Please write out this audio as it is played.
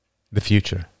The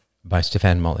Future by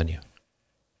Stefan Molyneux.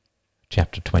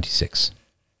 Chapter 26.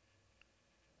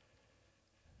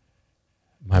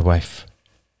 My wife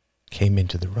came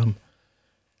into the room,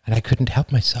 and I couldn't help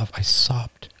myself. I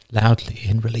sobbed loudly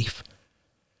in relief.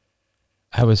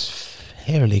 I was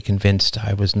fairly convinced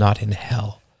I was not in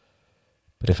hell,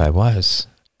 but if I was,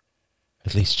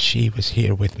 at least she was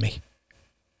here with me.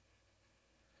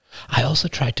 I also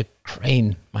tried to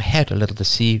crane my head a little to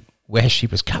see where she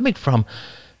was coming from.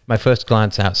 My first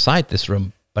glance outside this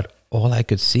room, but all I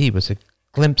could see was a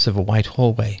glimpse of a white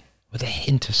hallway with a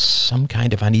hint of some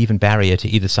kind of uneven barrier to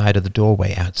either side of the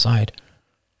doorway outside.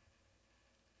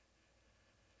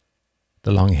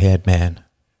 The long-haired man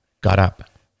got up,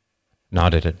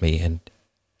 nodded at me, and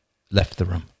left the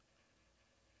room.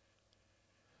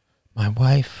 My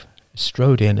wife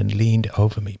strode in and leaned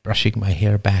over me, brushing my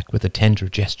hair back with a tender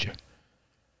gesture.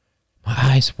 My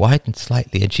eyes widened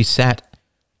slightly, and she sat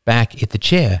back in the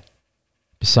chair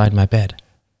beside my bed.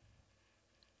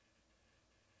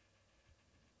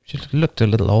 She looked a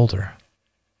little older,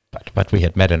 but we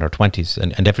had met in our 20s,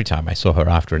 and every time I saw her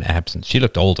after an absence, she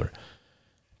looked older,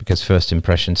 because first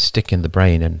impressions stick in the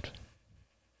brain and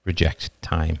reject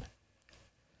time.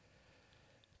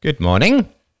 "Good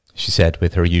morning," she said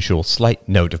with her usual slight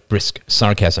note of brisk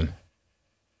sarcasm.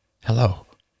 "Hello,"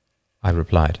 I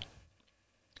replied.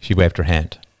 She waved her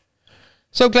hand.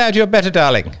 "So glad you're better,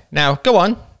 darling. Now, go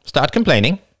on, start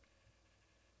complaining."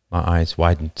 My eyes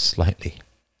widened slightly.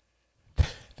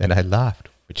 Then I laughed,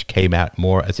 which came out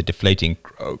more as a deflating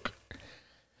croak.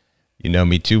 "You know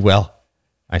me too well,"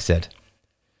 I said.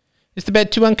 "Is the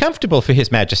bed too uncomfortable for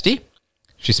His Majesty?"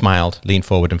 She smiled, leaned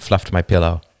forward, and fluffed my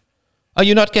pillow. "Are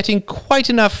you not getting quite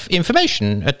enough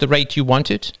information at the rate you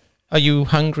wanted? Are you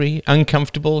hungry,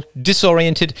 uncomfortable,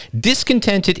 disoriented,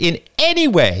 discontented in any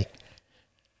way?"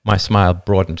 My smile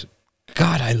broadened.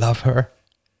 God, I love her.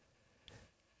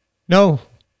 "No,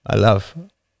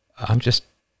 I'm just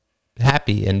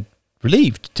happy and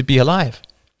relieved to be alive."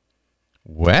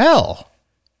 "Well,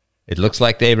 it looks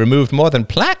like they removed more than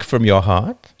plaque from your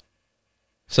heart.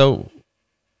 So,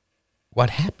 what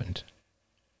happened?"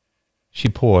 She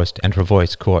paused, and her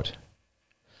voice caught.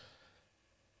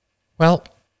 "Well,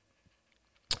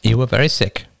 you were very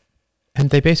sick,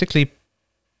 and they basically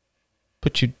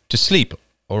put you to sleep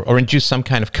or induced some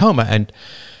kind of coma, and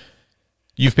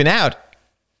you've been out,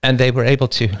 and they were able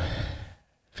to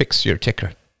fix your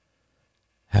ticker."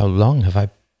 "How long have I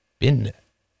been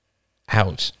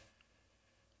out?"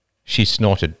 She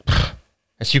snorted.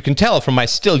 "As you can tell from my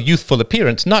still youthful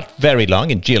appearance, not very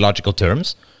long in geological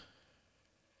terms."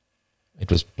 It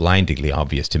was blindingly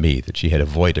obvious to me that she had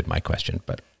avoided my question,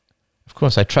 but of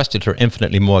course I trusted her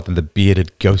infinitely more than the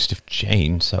bearded ghost of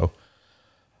Jane, so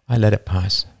I let it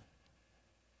pass.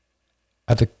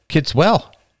 "Are the kids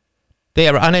well?" "They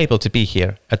are unable to be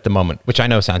here at the moment, which I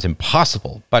know sounds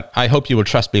impossible, but I hope you will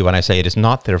trust me when I say it is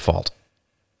not their fault."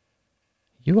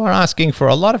 "You are asking for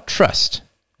a lot of trust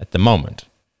at the moment,"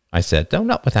 I said, though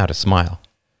not without a smile.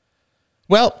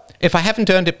 "Well, if I haven't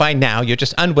earned it by now, you're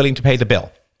just unwilling to pay the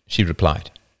bill," she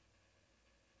replied.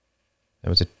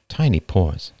 There was a tiny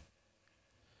pause.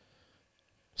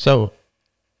 "So,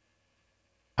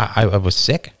 I was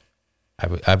sick?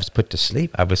 I was put to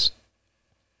sleep? I was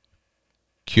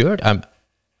cured? I'm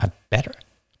better?"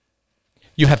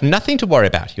 "You have nothing to worry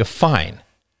about. You're fine."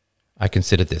 I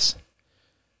considered this.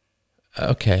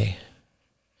 "Okay.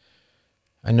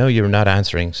 I know you're not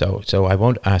answering, so I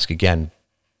won't ask again,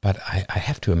 but I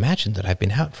have to imagine that I've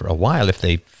been out for a while. If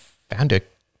they found a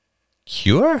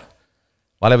cure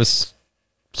while I was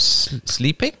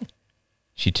sleeping?"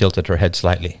 She tilted her head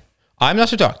slightly. "I'm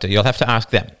not a doctor. You'll have to ask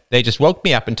them. They just woke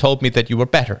me up and told me that you were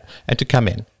better and to come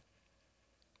in."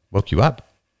 "Woke you up?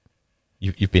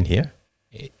 You've been here?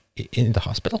 In the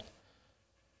hospital?"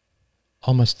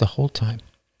 "Almost the whole time,"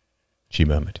 she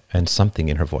murmured, and something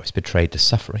in her voice betrayed the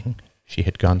suffering she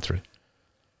had gone through.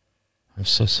 "I'm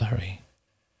so sorry,"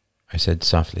 I said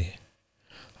softly.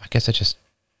 "I guess I just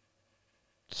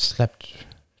slept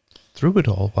through it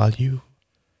all while you..."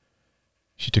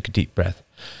 She took a deep breath.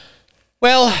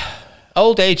 "Well,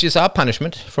 old age is our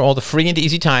punishment for all the free and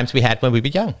easy times we had when we were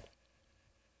young."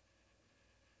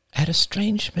 I had a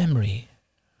strange memory,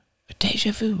 a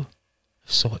déjà vu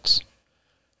of sorts,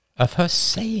 of her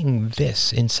saying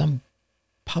this in some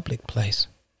public place.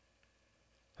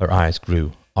 Her eyes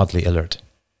grew oddly alert.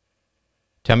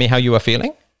 "Tell me how you are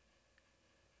feeling?"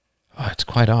 "Oh, it's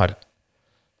quite odd.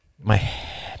 My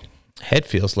head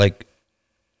feels like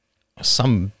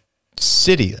some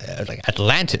city, like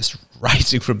Atlantis,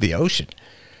 rising from the ocean.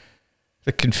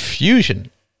 The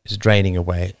confusion is draining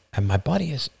away, and my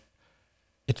body is...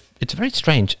 It's very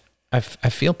strange. I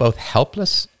feel both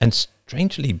helpless and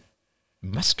strangely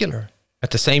muscular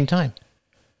at the same time.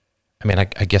 I mean, I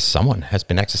guess someone has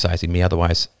been exercising me,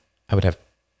 otherwise I would have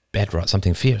bed rot,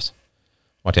 something fierce.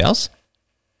 What else?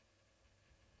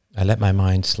 I let my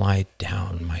mind slide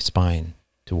down my spine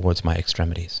towards my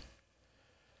extremities.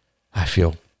 I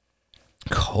feel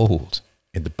cold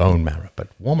in the bone marrow, but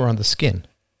warmer on the skin.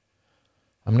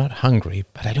 I'm not hungry,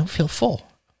 but I don't feel full.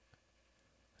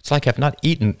 It's like I've not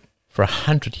eaten for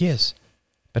 100 years,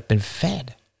 but been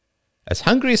fed. As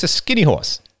hungry as a skinny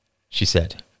horse, she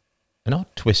said. An odd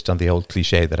twist on the old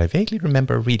cliché that I vaguely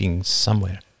remember reading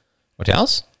somewhere. What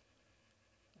else?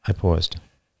 I paused.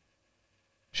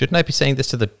 Shouldn't I be saying this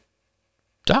to the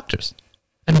doctors?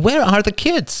 And where are the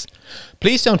kids?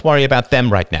 Please don't worry about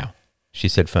them right now, she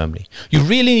said firmly. You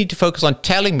really need to focus on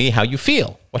telling me how you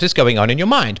feel, what is going on in your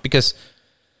mind, because,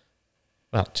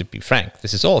 well, to be frank,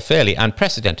 this is all fairly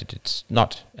unprecedented. It's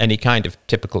not any kind of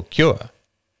typical cure.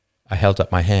 I held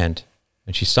up my hand,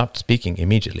 and she stopped speaking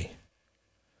immediately.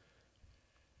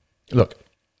 Look,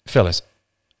 Phyllis,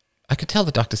 I could tell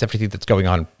the doctors everything that's going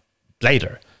on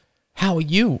later. How are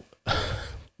you?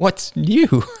 What's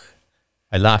new?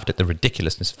 I laughed at the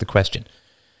ridiculousness of the question.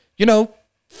 You know,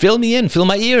 fill me in, fill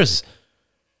my ears.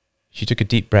 She took a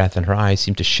deep breath and her eyes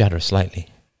seemed to shudder slightly.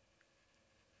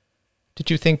 Did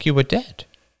you think you were dead?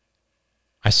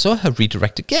 I saw her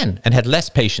redirect again and had less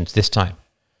patience this time.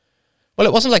 Well,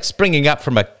 it wasn't like springing up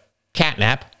from a cat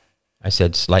nap, I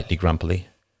said slightly grumpily.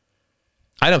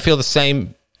 I don't feel the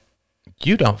same.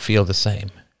 You don't feel the same.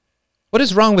 What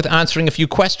is wrong with answering a few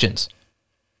questions?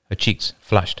 Her cheeks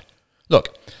flushed.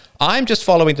 Look, I'm just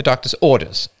following the doctor's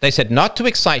orders. They said not to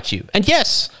excite you. And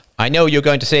yes, I know you're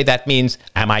going to say that means,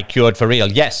 am I cured for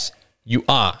real? Yes, you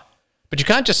are. But you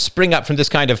can't just spring up from this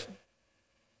kind of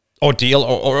ordeal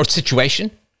or situation.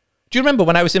 Do you remember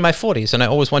when I was in my 40s and I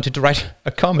always wanted to write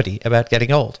a comedy about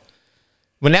getting old?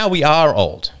 Well, now we are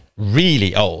old.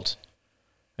 Really old.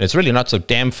 And it's really not so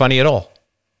damn funny at all.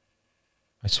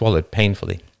 I swallowed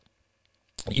painfully.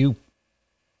 You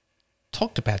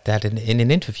talked about that in an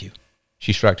interview.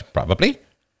 She shrugged. Probably.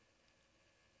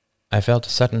 I felt a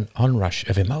sudden onrush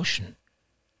of emotion.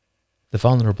 The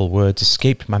vulnerable words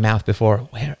escaped my mouth before,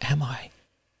 where am I?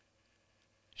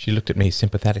 She looked at me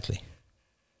sympathetically.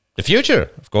 The future,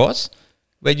 of course,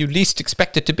 where you least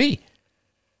expect it to be.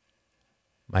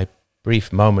 My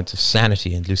brief moments of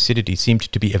sanity and lucidity seemed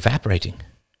to be evaporating.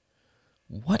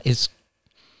 What is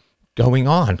going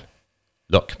on?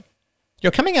 Look,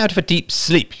 you're coming out of a deep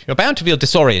sleep. You're bound to feel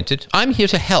disoriented. I'm here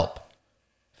to help.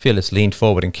 Phyllis leaned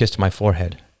forward and kissed my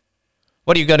forehead.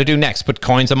 What are you going to do next? Put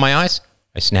coins on my eyes?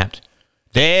 I snapped.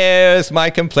 There's my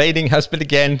complaining husband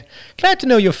again. Glad to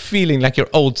know you're feeling like your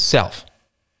old self.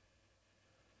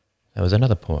 There was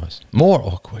another pause, more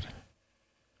awkward.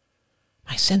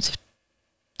 My sense of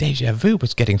déjà vu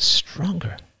was getting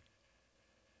stronger.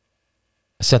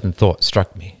 A sudden thought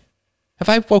struck me. Have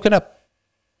I woken up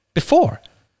before?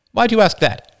 Why do you ask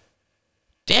that?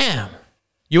 Damn!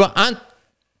 You are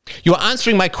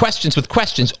answering my questions with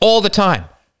questions all the time.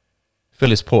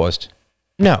 Phyllis paused.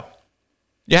 No,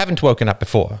 you haven't woken up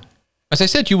before. As I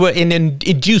said, you were in an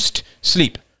induced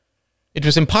sleep. It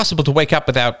was impossible to wake up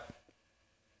without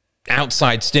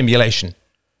outside stimulation.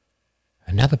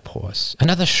 Another pause,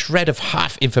 another shred of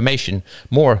half information,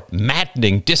 more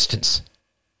maddening distance.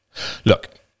 Look,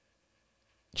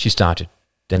 she started,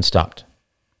 then stopped.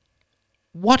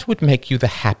 What would make you the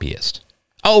happiest?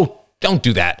 Oh, don't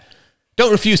do that.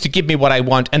 Don't refuse to give me what I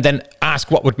want and then ask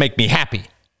what would make me happy.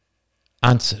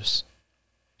 Answers,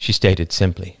 she stated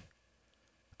simply.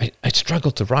 I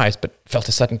struggled to rise, but felt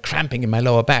a sudden cramping in my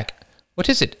lower back. What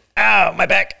is it? Ow, my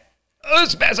back. Oh,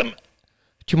 spasm.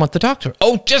 Do you want the doctor?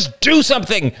 Oh, just do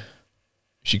something.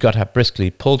 She got up briskly,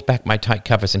 pulled back my tight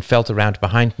covers and felt around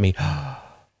behind me.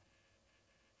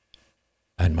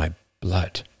 And my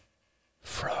blood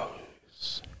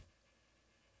froze.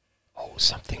 Oh,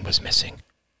 something was missing.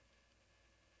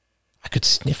 I could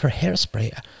sniff her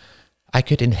hairspray. I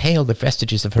could inhale the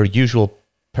vestiges of her usual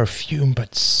perfume,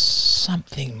 but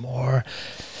something more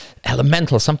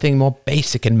elemental, something more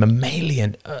basic and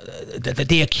mammalian.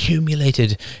 The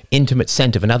accumulated intimate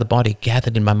scent of another body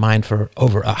gathered in my mind for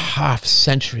over a half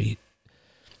century.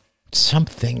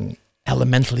 Something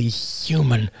elementally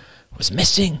human was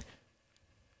missing.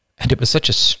 And it was such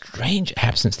a strange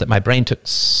absence that my brain took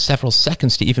several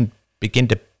seconds to even begin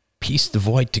to piece the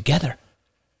void together.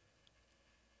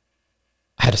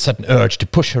 I had a sudden urge to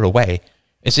push her away,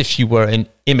 as if she were an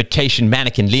imitation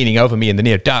mannequin leaning over me in the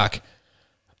near dark.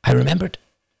 I remembered.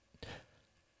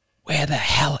 Where the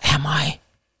hell am I?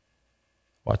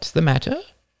 What's the matter?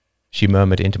 She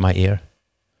murmured into my ear.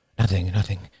 Nothing.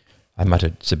 I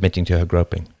muttered, submitting to her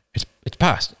groping. It's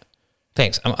past.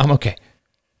 Thanks, I'm okay.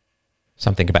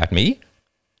 Something about me?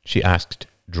 She asked,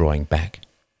 drawing back.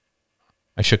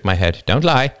 I shook my head. Don't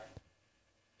lie,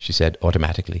 she said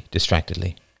automatically,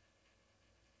 distractedly.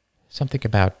 Something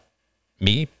about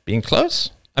me being close?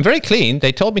 I'm very clean.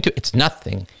 They told me to. It's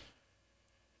nothing,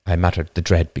 I muttered, the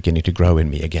dread beginning to grow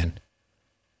in me again.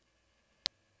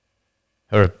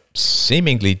 Her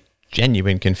seemingly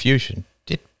genuine confusion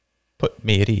did put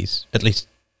me at ease, at least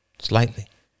slightly.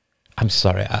 I'm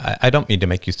sorry. I don't mean to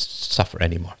make you suffer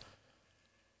anymore.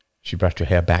 She brushed her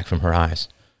hair back from her eyes.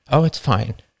 Oh, it's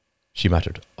fine, she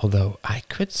muttered, although I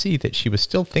could see that she was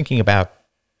still thinking about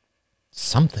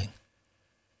something.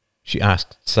 She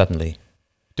asked suddenly,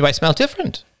 Do I smell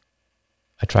different?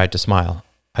 I tried to smile.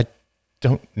 I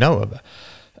don't know.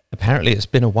 Apparently it's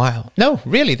been a while. No,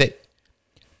 really,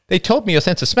 they told me your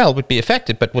sense of smell would be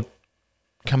affected, but would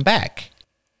come back.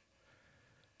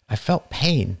 I felt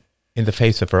pain in the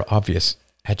face of her obvious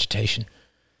agitation.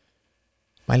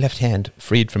 My left hand,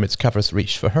 freed from its covers,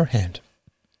 reached for her hand.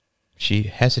 She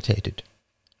hesitated,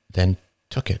 then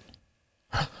took it.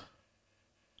 I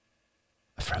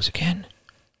froze again.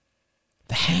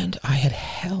 The hand I had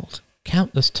held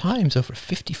countless times over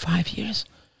 55 years.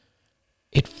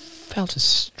 It felt as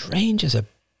strange as a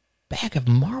bag of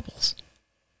marbles.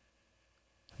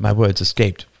 My words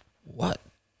escaped. What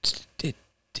did...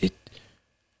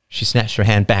 She snatched her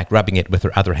hand back, rubbing it with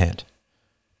her other hand.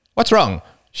 What's wrong?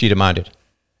 She demanded.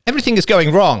 Everything is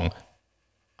going wrong.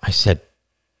 I said,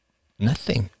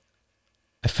 nothing.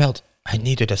 I felt I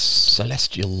needed a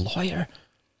celestial lawyer.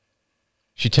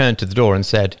 She turned to the door and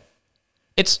said,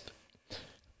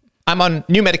 I'm on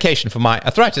new medication for my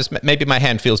arthritis. Maybe my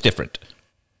hand feels different.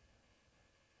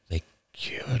 They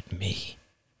cured me.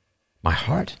 My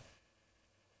heart?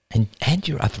 And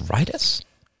your arthritis?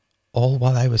 All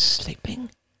while I was sleeping?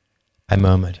 I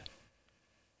murmured,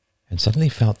 and suddenly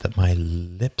felt that my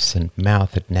lips and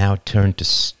mouth had now turned to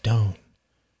stone,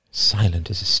 silent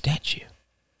as a statue.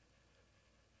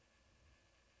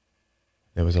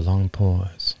 There was a long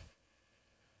pause,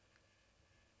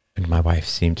 and my wife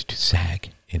seemed to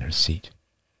sag in her seat.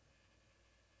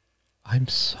 I'm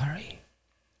sorry,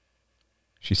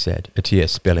 she said, a tear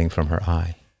spilling from her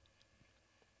eye.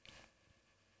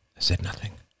 I said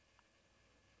nothing.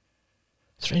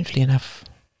 Strangely enough,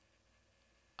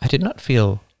 I did not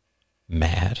feel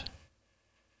mad.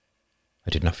 I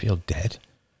did not feel dead.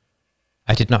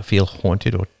 I did not feel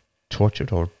haunted or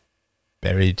tortured or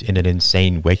buried in an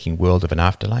insane waking world of an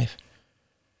afterlife.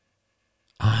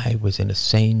 I was in a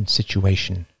sane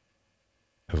situation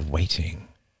of waiting.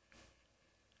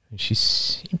 And she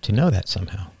seemed to know that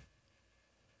somehow.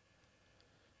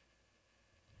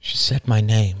 She said my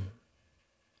name,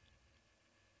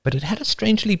 but it had a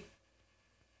strangely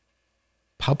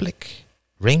public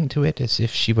ring to it, as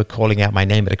if she were calling out my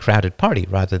name at a crowded party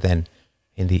rather than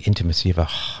in the intimacy of a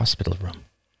hospital room.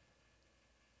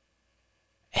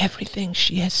 Everything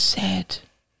she has said,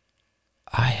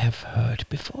 I have heard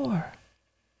before.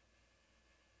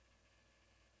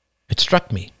 It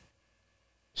struck me,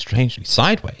 strangely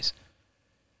sideways,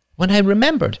 when I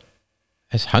remembered,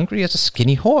 as hungry as a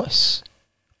skinny horse.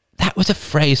 That was a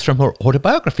phrase from her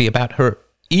autobiography about her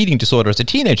eating disorder as a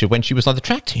teenager when she was on the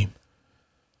track team.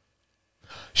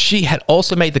 She had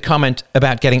also made the comment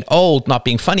about getting old not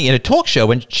being funny in a talk show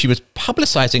when she was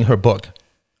publicizing her book.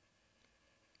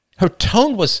 Her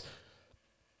tone was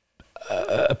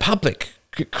public,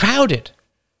 crowded.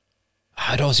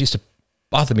 It always used to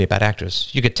bother me about actors.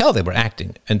 You could tell they were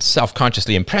acting and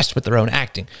self-consciously impressed with their own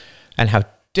acting, and how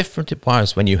different it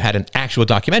was when you had an actual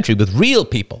documentary with real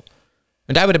people.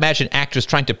 And I would imagine actors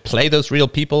trying to play those real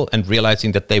people and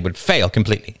realizing that they would fail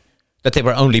completely, that they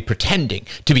were only pretending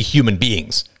to be human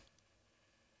beings.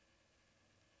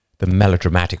 The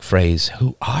melodramatic phrase,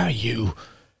 "Who are you?"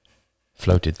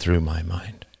 floated through my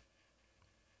mind.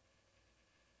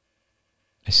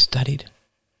 I studied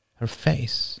her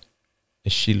face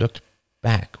as she looked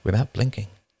back without blinking.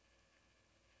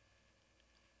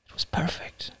 It was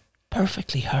perfect,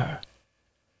 perfectly her.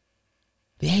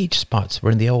 The age spots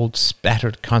were in the old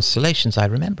spattered constellations I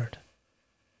remembered.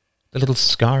 The little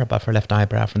scar above her left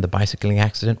eyebrow from the bicycling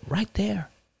accident, right there.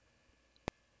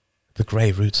 The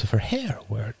grey roots of her hair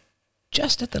were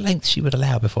just at the length she would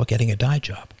allow before getting a dye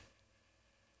job.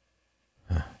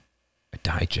 A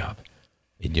dye job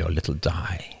in your little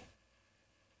dye.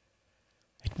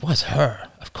 It was her,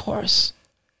 of course.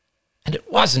 And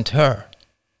it wasn't her.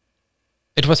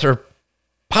 It was her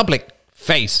public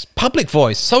face, public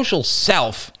voice, social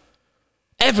self.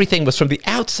 Everything was from the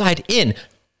outside in.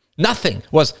 Nothing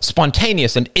was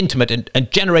spontaneous and intimate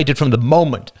and generated from the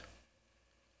moment.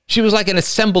 She was like an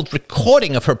assembled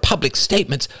recording of her public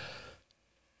statements.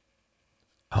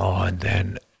 Oh, and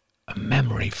then a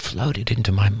memory floated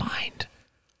into my mind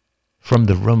from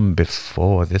the room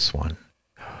before this one.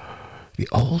 The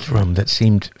old room that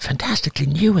seemed fantastically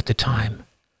new at the time.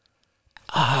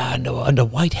 And a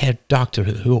white-haired doctor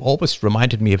who always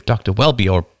reminded me of Dr. Welby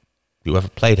or whoever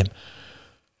played him,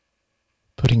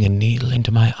 putting a needle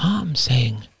into my arm,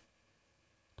 saying,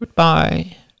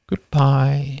 "Goodbye,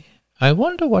 goodbye. I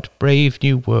wonder what brave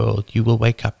new world you will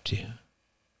wake up to."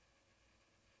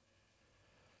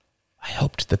 I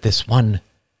hoped that this one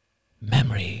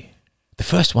memory, the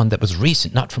first one that was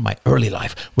recent, not from my early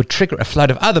life, would trigger a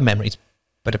flood of other memories,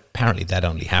 but apparently that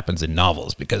only happens in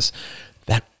novels, because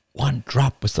that one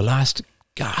drop was the last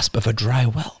gasp of a dry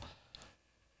well.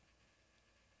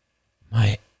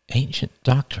 My ancient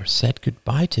doctor said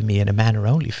goodbye to me in a manner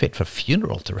only fit for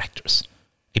funeral directors.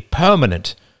 A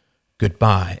permanent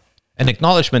goodbye, an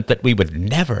acknowledgement that we would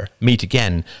never meet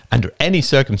again under any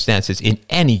circumstances in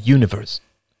any universe.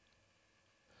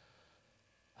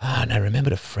 And I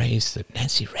remembered a phrase that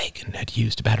Nancy Reagan had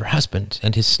used about her husband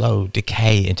and his slow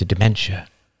decay into dementia.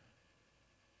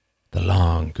 The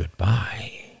long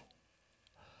goodbye.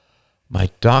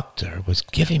 My doctor was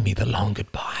giving me the long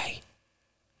goodbye.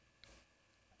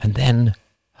 And then,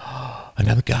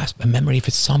 another gasp, a memory of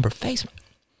his somber face.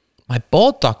 My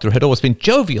bald doctor had always been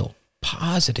jovial,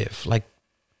 positive, like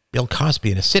Bill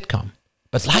Cosby in a sitcom.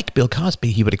 But like Bill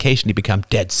Cosby, he would occasionally become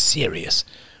dead serious,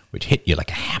 which hit you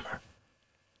like a hammer.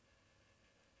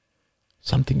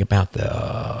 Something about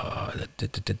the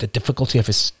difficulty of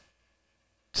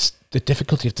the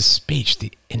difficulty of the speech,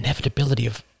 the inevitability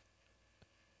of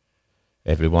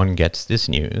everyone gets this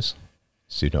news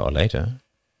sooner or later,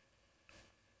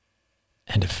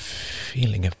 and a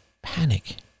feeling of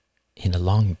panic in a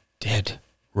long dead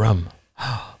room.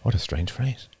 What a strange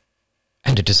phrase.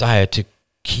 And a desire to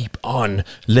keep on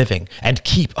living and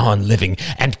keep on living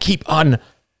and keep on.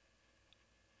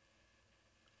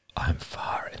 I'm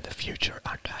far in the future,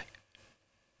 aren't I?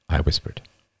 I whispered.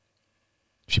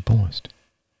 She paused,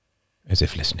 as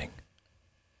if listening.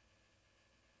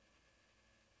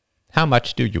 How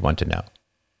much do you want to know?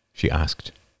 She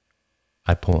asked.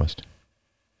 I paused.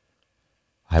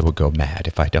 I will go mad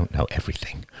if I don't know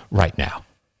everything, right now.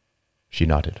 She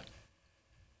nodded.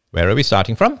 Where are we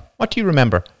starting from? What do you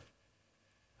remember?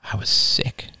 I was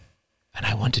sick, and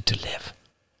I wanted to live.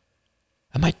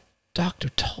 And my doctor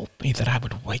told me that I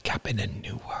would wake up in a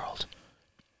new world.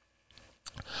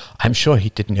 I'm sure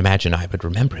he didn't imagine I would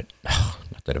remember it.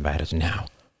 Not that it matters now.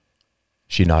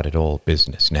 She nodded, all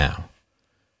business now.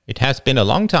 It has been a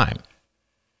long time.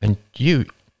 And you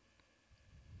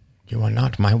are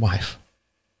not my wife.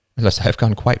 Unless I have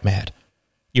gone quite mad.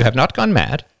 You have not gone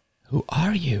mad? Who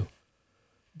are you?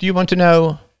 Do you want to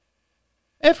know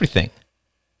everything?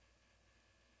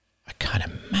 I can't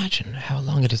imagine how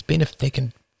long it has been if they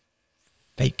can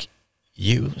fake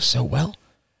you so well.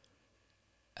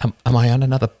 Am I on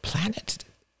another planet?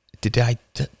 Did I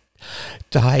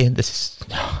die in this?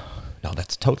 No,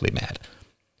 that's totally mad.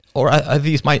 Or are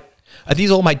these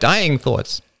all my dying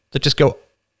thoughts that just go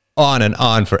on and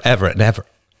on forever and ever?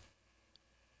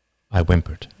 I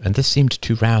whimpered, and this seemed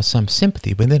to rouse some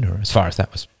sympathy within her, as far as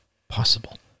that was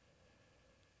possible.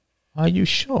 Are you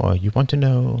sure you want to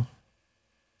know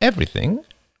everything?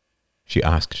 She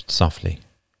asked softly.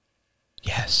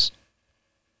 Yes.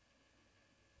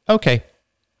 Okay.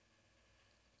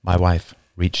 My wife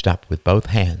reached up with both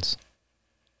hands,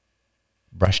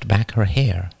 brushed back her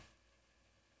hair,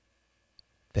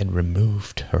 then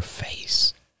removed her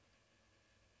face.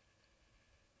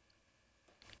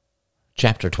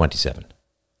 Chapter 27.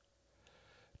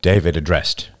 David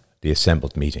addressed the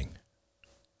assembled meeting.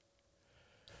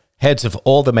 Heads of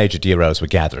all the major DROs were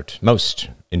gathered, most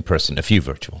in person, a few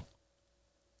virtual.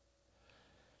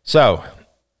 So,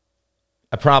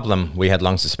 a problem we had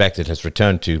long suspected has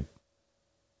returned to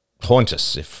haunt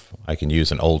us, if I can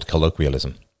use an old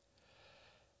colloquialism.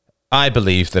 I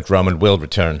believe that Roman will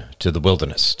return to the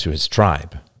wilderness, to his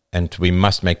tribe, and we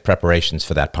must make preparations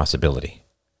for that possibility.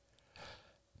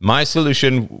 My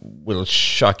solution will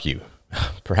shock you,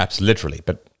 perhaps literally,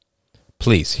 but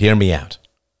please hear me out.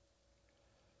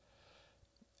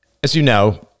 As you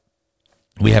know,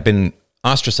 we have been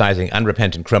ostracizing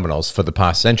unrepentant criminals for the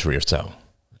past century or so.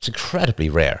 It's incredibly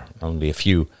rare, only a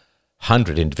few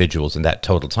hundred individuals in that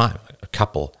total time, a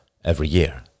couple every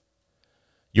year.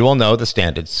 You all know the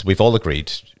standards, we've all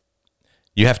agreed.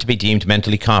 You have to be deemed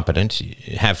mentally competent,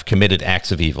 have committed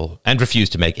acts of evil, and refuse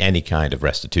to make any kind of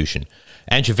restitution.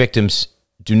 And your victims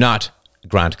do not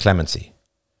grant clemency.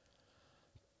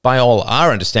 by all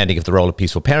our understanding of the role of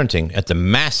peaceful parenting and the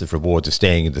massive rewards of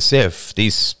staying in the Civ,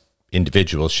 these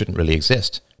individuals shouldn't really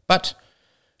exist. But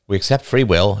we accept free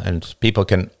will, and people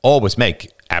can always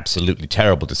make absolutely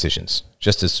terrible decisions,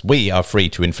 just as we are free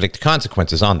to inflict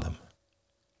consequences on them.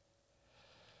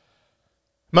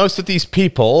 Most of these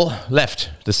people left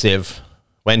the Civ,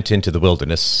 went into the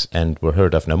wilderness, and were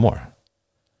heard of no more.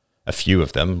 A few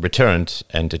of them returned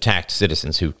and attacked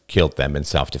citizens who killed them in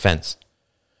self-defense.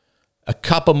 A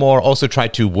couple more also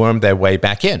tried to worm their way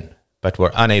back in, but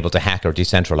were unable to hack our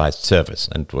decentralized servers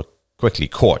and were quickly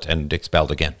caught and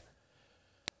expelled again.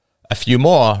 A few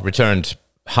more returned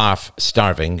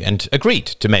half-starving and agreed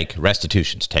to make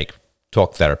restitutions, take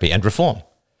talk therapy, and reform.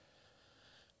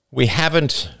 We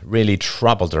haven't really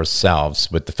troubled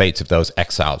ourselves with the fates of those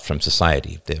exiled from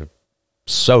society. They're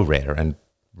so rare and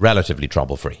relatively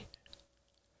trouble-free.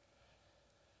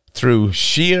 Through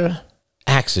sheer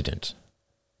accident,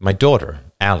 my daughter,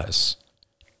 Alice,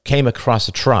 came across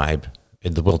a tribe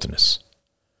in the wilderness.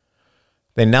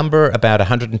 They number about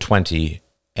 120,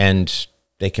 and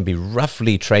they can be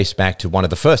roughly traced back to one of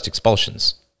the first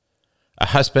expulsions. A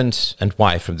husband and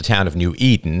wife from the town of New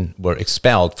Eden were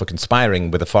expelled for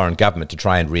conspiring with a foreign government to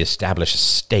try and reestablish a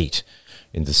state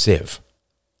in the Civ.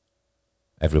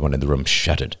 Everyone in the room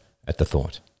shuddered at the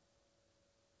thought.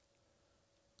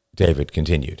 David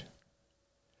continued.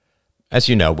 As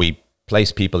you know, we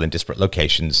place people in disparate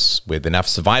locations with enough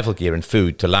survival gear and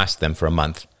food to last them for a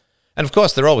month. And of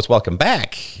course, they're always welcome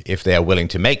back if they are willing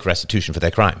to make restitution for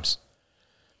their crimes.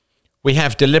 We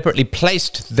have deliberately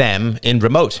placed them in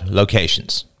remote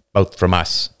locations, both from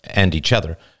us and each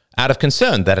other, out of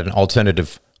concern that an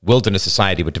alternative wilderness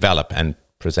society would develop and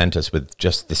present us with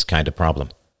just this kind of problem.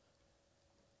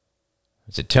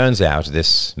 As it turns out,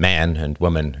 this man and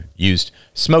woman used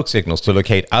smoke signals to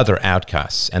locate other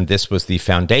outcasts, and this was the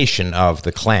foundation of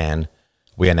the clan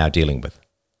we are now dealing with.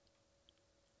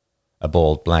 A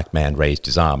bald black man raised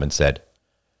his arm and said,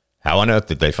 "How on earth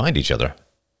did they find each other?"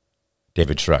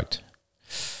 David shrugged.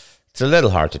 It's a little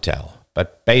hard to tell,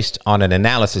 but based on an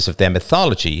analysis of their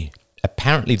mythology,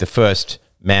 apparently the first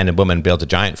man and woman built a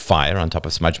giant fire on top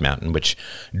of Smudge Mountain, which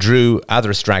drew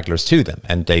other stragglers to them,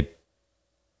 and they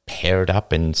paired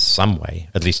up in some way,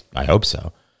 at least I hope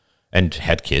so, and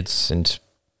had kids, and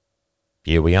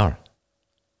here we are.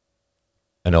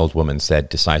 An old woman said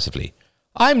decisively,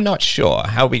 "I'm not sure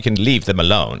how we can leave them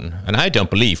alone, and I don't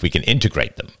believe we can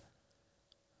integrate them."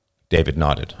 David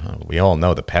nodded. We all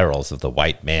know the perils of the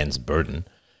white man's burden.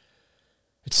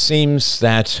 It seems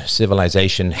that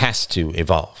civilization has to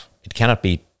evolve. It cannot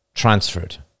be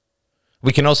transferred.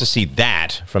 We can also see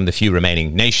that from the few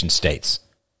remaining nation-states.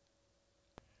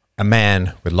 A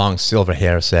man with long silver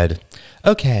hair said,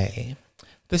 "Okay,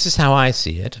 this is how I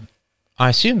see it. I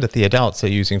assume that the adults are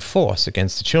using force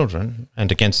against the children and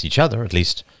against each other, at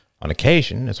least on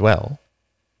occasion as well."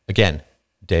 Again,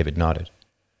 David nodded.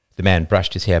 The man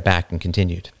brushed his hair back and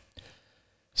continued.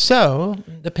 "So,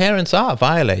 the parents are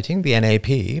violating the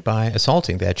NAP by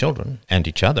assaulting their children and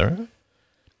each other.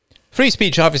 Free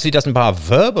speech obviously doesn't bar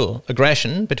verbal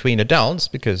aggression between adults,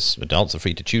 because adults are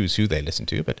free to choose who they listen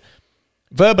to, but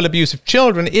verbal abuse of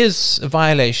children is a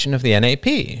violation of the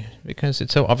NAP, because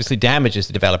it so obviously damages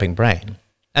the developing brain.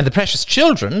 And the precious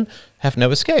children have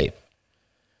no escape.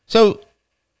 So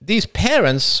these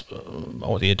parents,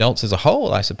 or the adults as a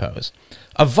whole, I suppose,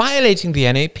 are violating the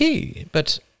NAP,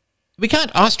 but we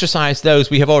can't ostracize those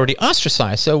we have already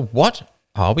ostracized, so what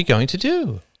are we going to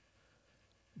do?"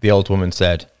 The old woman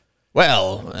said,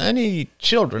 "Well, any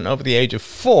children over the age of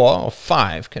 4 or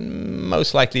 5 can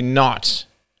most likely not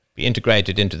be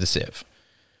integrated into the Civ.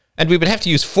 And we would have to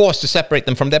use force to separate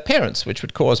them from their parents, which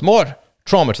would cause more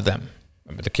trauma to them.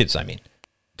 The kids, I mean."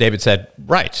 David said,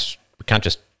 "Right, we can't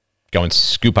just go and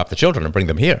scoop up the children and bring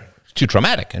them here. It's too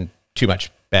traumatic and too much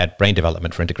bad brain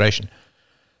development for integration.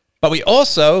 But we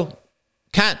also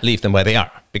can't leave them where they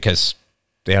are, because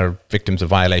they are victims of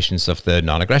violations of the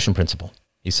non-aggression principle."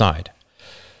 He sighed.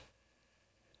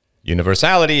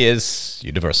 "Universality is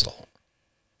universal."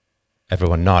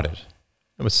 Everyone nodded.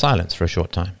 There was silence for a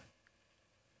short time.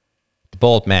 The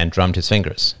bald man drummed his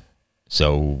fingers.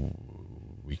 "So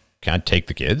we can't take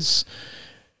the kids.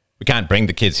 We can't bring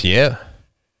the kids here.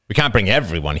 We can't bring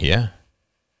everyone here.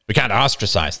 We can't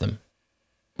ostracize them.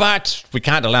 But we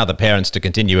can't allow the parents to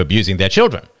continue abusing their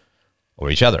children or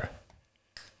each other."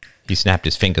 He snapped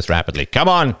his fingers rapidly. "Come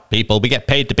on, people. We get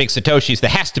paid the big satoshis. There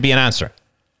has to be an answer."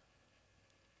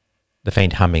 The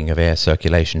faint humming of air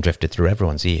circulation drifted through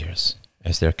everyone's ears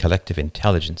as their collective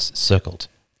intelligence circled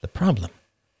the problem.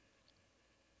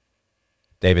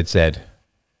 David said,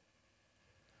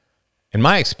 "In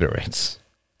my experience,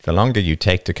 The longer you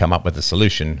take to come up with a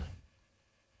solution,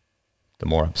 the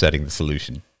more upsetting the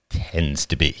solution tends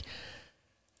to be.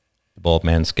 The bald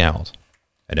man scowled.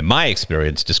 And in my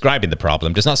experience, describing the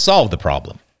problem does not solve the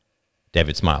problem.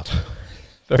 David smiled.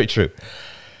 Very true.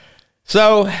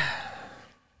 So,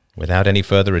 without any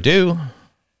further ado,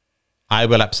 I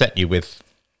will upset you with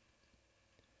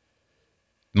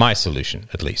my solution,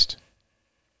 at least.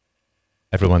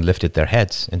 Everyone lifted their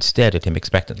heads and stared at him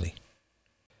expectantly.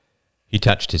 He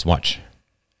touched his watch.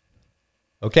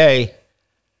 Okay,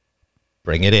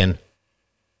 bring it in.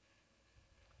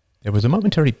 There was a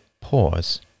momentary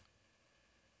pause,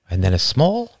 and then a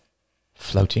small,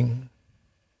 floating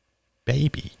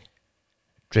baby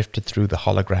drifted through the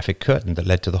holographic curtain that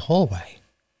led to the hallway.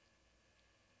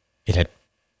 It had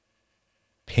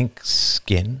pink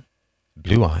skin,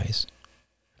 blue eyes,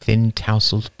 thin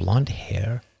tousled blonde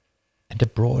hair, and a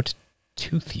broad,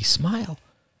 toothy smile.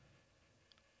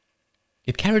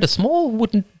 It carried a small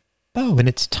wooden bow in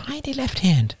its tiny left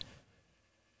hand,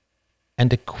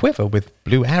 and a quiver with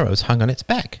blue arrows hung on its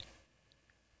back.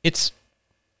 His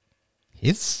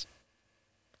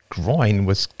groin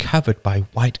was covered by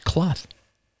white cloth.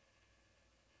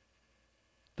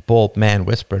 The bald man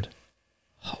whispered,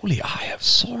 "Holy Eye of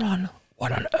Sauron,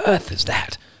 what on earth is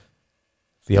that?"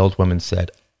 The old woman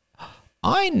said,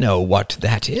 "I know what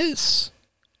that is.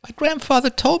 My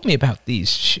grandfather told me about these,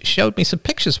 showed me some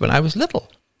pictures when I was little.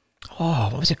 Oh,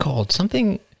 what was it called?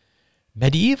 Something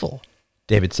medieval."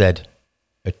 David said,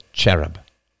 "A cherub."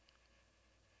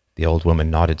 The old woman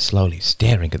nodded slowly,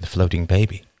 staring at the floating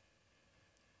baby.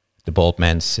 The bald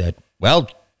man said, "Well,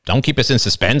 don't keep us in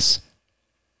suspense."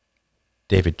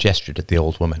 David gestured at the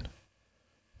old woman.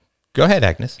 "Go ahead,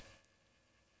 Agnes."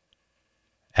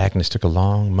 Agnes took a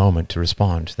long moment to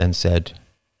respond, then said,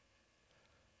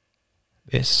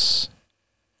 "This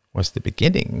was the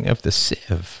beginning of the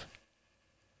sieve.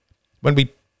 When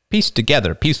we pieced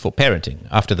together peaceful parenting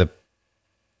after the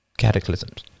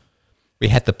cataclysms, we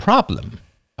had the problem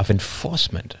of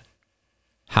enforcement.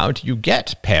 How do you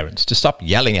get parents to stop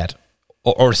yelling at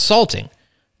or assaulting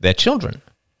their children?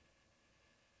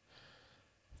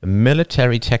 The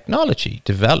military technology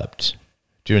developed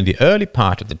during the early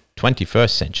part of the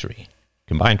 21st century,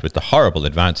 combined with the horrible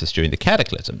advances during the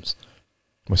cataclysms,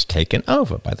 was taken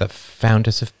over by the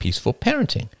founders of peaceful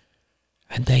parenting,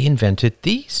 and they invented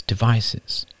these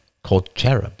devices called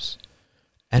cherubs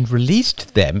and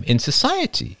released them in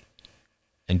society.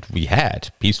 And we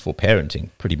had peaceful parenting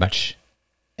pretty much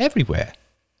everywhere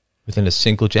within a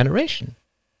single generation."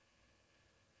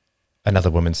 Another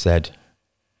woman said,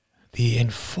 "The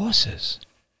enforcers."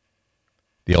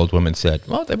 The old woman said,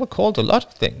 "Well, they were called a lot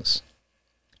of things.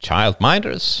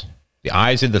 Childminders, the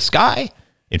eyes in the sky,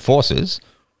 enforcers,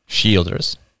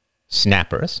 shielders,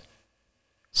 snappers,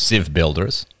 sieve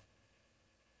builders."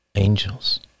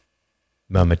 "Angels,"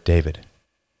 murmured David.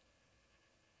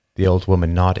 The old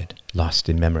woman nodded, lost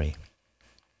in memory.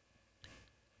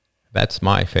 "That's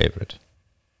my favorite.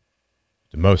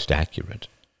 The most accurate."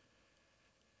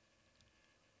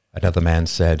 Another man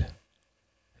said,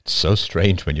 "It's so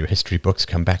strange when your history books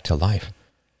come back to life.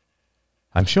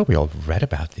 I'm sure we all read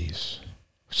about these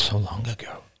so long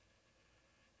ago."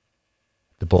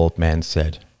 The bald man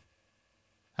said,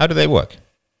 "How do they work?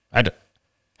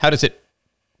 How does it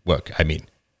work, I mean?"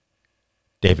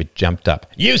 David jumped up.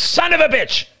 "You son of a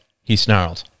bitch!" he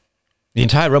snarled. The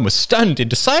entire room was stunned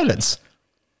into silence.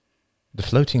 The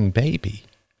floating baby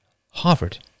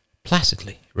hovered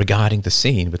placidly, regarding the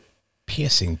scene with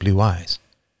piercing blue eyes.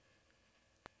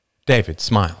 David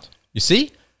smiled. "You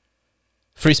see?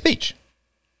 Free speech.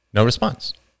 No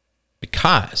response.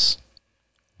 Because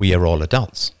we are all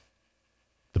adults."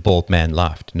 The bald man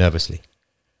laughed nervously.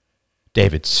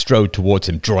 David strode towards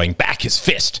him, drawing back his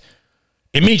fist.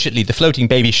 Immediately, the floating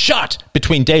baby shot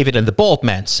between David and the bald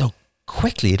man, so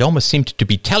quickly it almost seemed to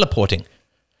be teleporting.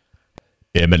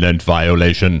 "Imminent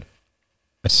violation,"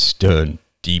 a stern,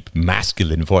 deep,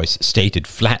 masculine voice stated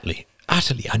flatly,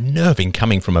 utterly unnerving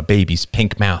coming from a baby's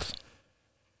pink mouth.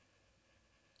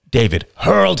 David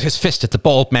hurled his fist at the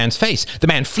bald man's face. The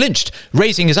man flinched,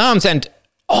 raising his arms, and,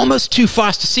 almost too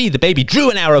fast to see, the baby drew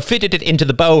an arrow, fitted it into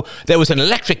the bow. There was an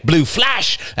electric blue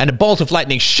flash, and a bolt of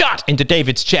lightning shot into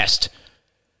David's chest.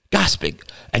 Gasping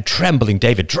and trembling,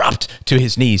 David dropped to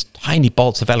his knees, tiny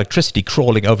bolts of electricity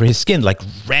crawling over his skin like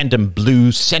random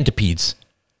blue centipedes.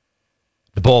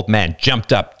 The bald man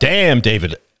jumped up. "Damn,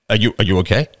 David, are you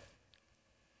okay?"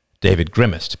 David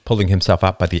grimaced, pulling himself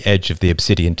up by the edge of the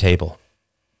obsidian table.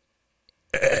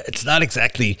 "It's not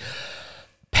exactly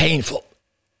painful,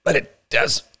 but it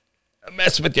does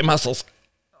mess with your muscles.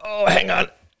 Oh, hang on.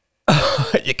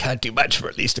 Oh, you can't do much for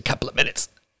at least a couple of minutes."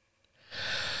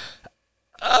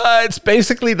 It's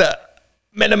basically the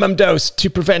minimum dose to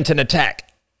prevent an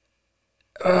attack.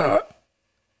 The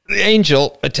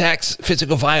angel attacks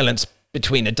physical violence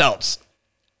between adults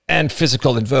and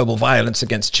physical and verbal violence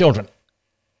against children.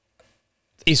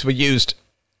 These were used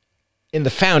in the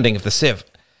founding of the Civ.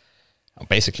 Well,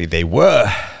 basically, they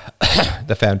were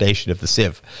the foundation of the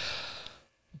Civ.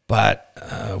 But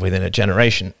within a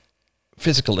generation,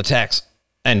 physical attacks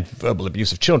and verbal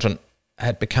abuse of children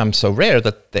had become so rare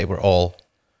that they were all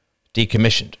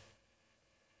decommissioned.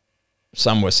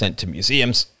 Some were sent to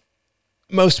museums.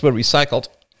 Most were recycled.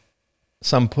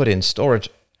 Some put in storage.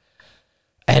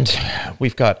 And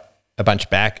we've got a bunch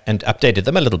back and updated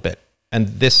them a little bit. And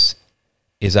this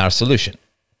is our solution.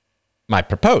 My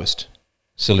proposed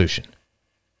solution.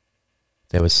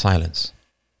 There was silence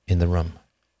in the room.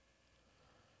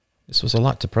 This was a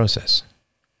lot to process.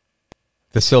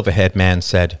 The silver-haired man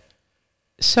said,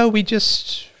 "So we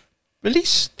just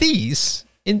release these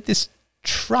in this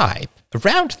tribe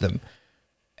around them,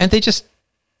 and they just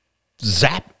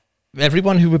zap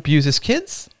everyone who abuses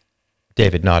kids?"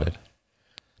 David nodded.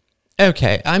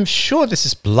 "Okay, I'm sure this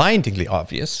is blindingly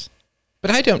obvious,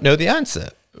 but I don't know the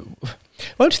answer.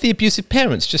 Won't the abusive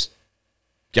parents just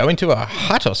go into a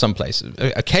hut or someplace,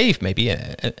 a cave maybe,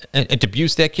 and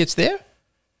abuse their kids there?"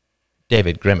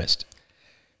 David grimaced.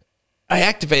 "I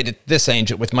activated this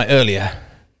angel with my earlier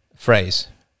phrase.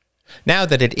 Now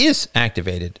that it is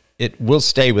activated, it will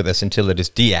stay with us until it is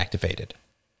deactivated.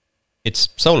 It's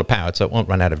solar-powered, so it won't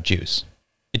run out of juice.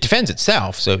 It defends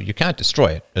itself, so you can't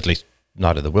destroy it, at least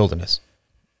not in the wilderness.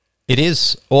 It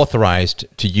is authorized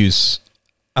to use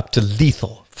up to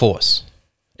lethal force.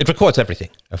 It records everything,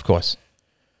 of course.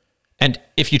 And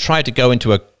if you try to go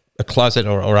into a closet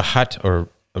or a hut or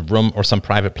a room or some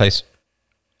private place,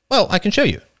 well, I can show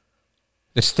you.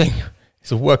 This thing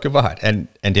is a work of art, and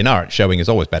in art, showing is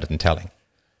always better than telling.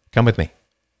 Come with me."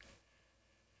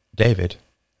 David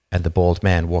and the bald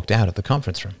man walked out of the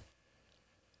conference room.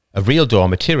 A real door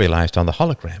materialized on the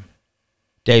hologram.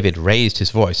 David raised his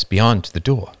voice beyond the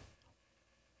door.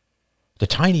 The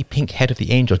tiny pink head of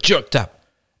the angel jerked up.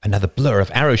 Another blur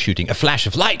of arrow shooting, a flash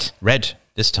of light, red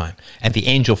this time, and the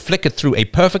angel flickered through a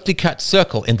perfectly cut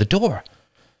circle in the door.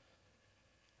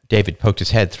 David poked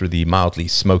his head through the mildly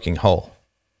smoking hole.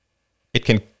 It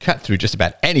can cut through just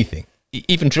about anything,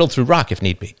 even drill through rock if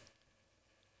need be.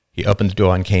 He opened the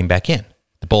door and came back in,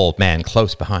 the bald man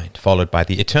close behind, followed by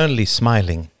the eternally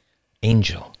smiling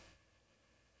angel.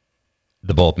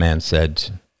 The bald man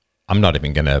said, "I'm not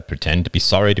even going to pretend to be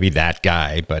sorry to be that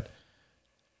guy, but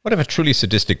what if a truly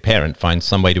sadistic parent finds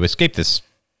some way to escape this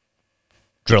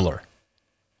driller?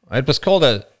 It was called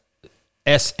a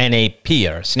SNAP,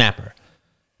 or snapper,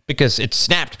 because it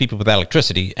snapped people with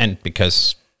electricity and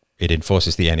because it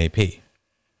enforces the NAP.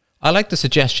 I like the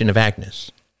suggestion of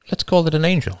Agnes. Let's call it an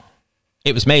angel.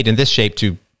 It was made in this shape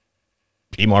to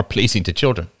be more pleasing to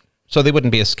children, so they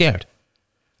wouldn't be as scared."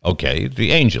 "Okay,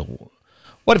 the angel.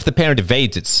 What if the parent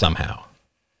evades it somehow?"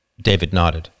 David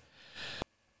nodded.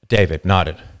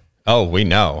 "Oh, we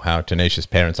know how tenacious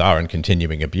parents are in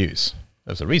continuing abuse.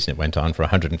 There's a reason it went on for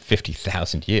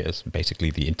 150,000 years, basically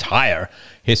the entire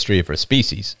history of our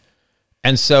species.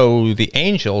 And so the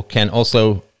angel can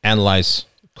also analyze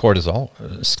cortisol,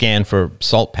 scan for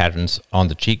salt patterns on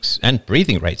the cheeks, and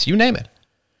breathing rates, you name it.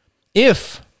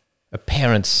 If a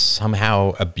parent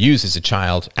somehow abuses a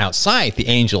child outside the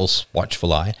angel's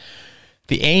watchful eye,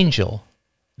 the angel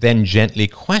then gently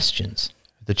questions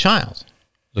the child,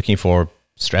 looking for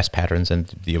stress patterns and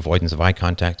the avoidance of eye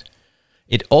contact.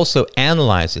 It also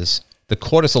analyzes the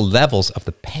cortisol levels of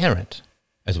the parent,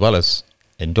 as well as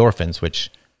endorphins, which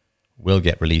will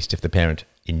get released if the parent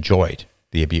enjoyed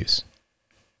the abuse."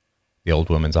 The old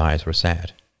woman's eyes were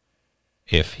sad.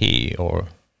 "If he or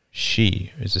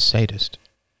she is a sadist."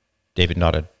 David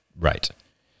nodded. "Right.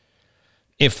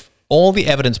 If all the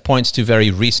evidence points to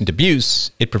very recent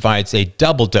abuse, it provides a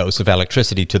double dose of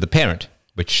electricity to the parent,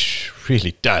 which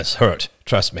really does hurt,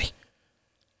 trust me."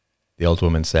 The old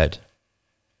woman said,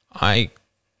 "I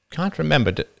can't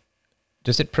remember.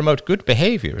 Does it promote good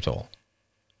behavior at all?"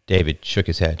 David shook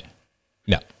his head.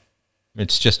 "No,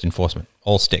 it's just enforcement.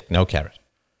 All stick, no carrot."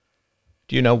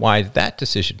 "Do you know why that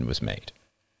decision was made?"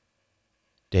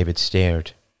 David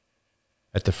stared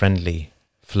at the friendly,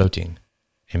 floating,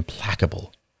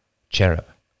 implacable cherub.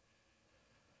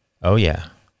 "Oh yeah,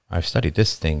 I've studied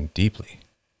this thing deeply.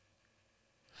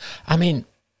 I mean,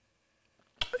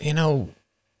 you know,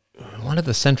 one of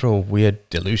the central weird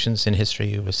delusions in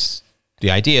history was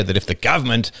the idea that if the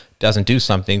government doesn't do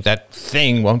something, that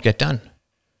thing won't get done.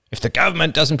 If the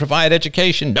government doesn't provide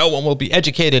education, no one will be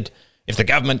educated. If the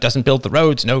government doesn't build the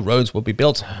roads, no roads will be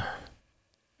built.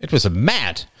 It was a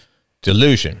mad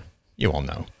delusion, you all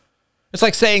know. It's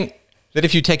like saying that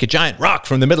if you take a giant rock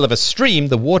from the middle of a stream,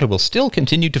 the water will still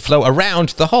continue to flow around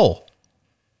the hole.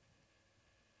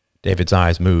 David's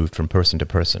eyes moved from person to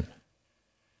person.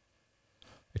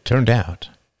 It turned out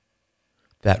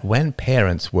that when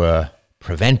parents were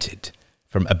prevented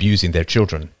from abusing their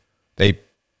children, they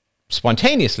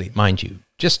spontaneously, mind you,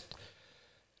 just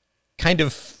kind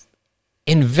of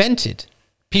invented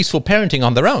peaceful parenting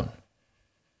on their own.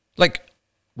 Like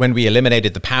when we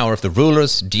eliminated the power of the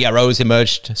rulers, DROs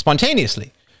emerged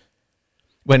spontaneously.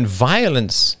 When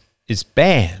violence is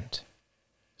banned,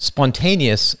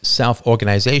 spontaneous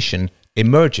self-organization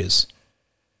emerges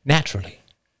naturally,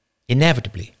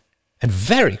 inevitably, and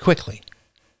very quickly.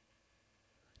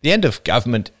 The end of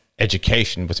government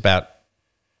education was about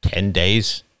 10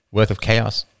 days worth of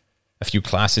chaos. A few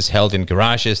classes held in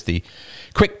garages, the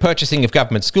quick purchasing of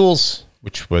government schools,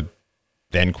 which were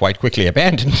then quite quickly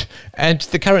abandoned, and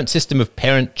the current system of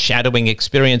parent shadowing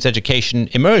experience education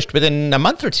emerged within a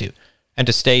month or two, and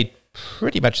has stayed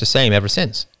pretty much the same ever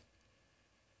since.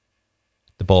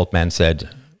 The bald man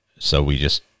said, "So we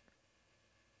just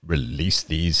release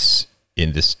these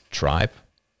in this tribe?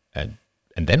 And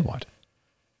then what?"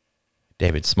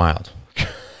 David smiled.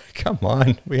 "Come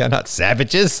on, we are not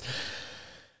savages.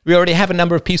 We already have a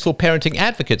number of peaceful parenting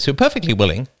advocates who are perfectly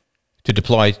willing to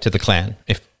deploy to the clan,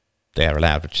 if they are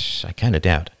allowed, which I kind of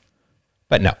doubt.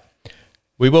 But no,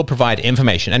 we will provide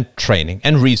information and training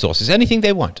and resources, anything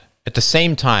they want, at the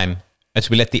same time as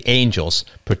we let the angels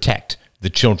protect the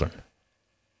children."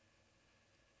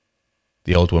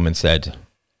 The old woman said,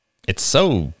 "It's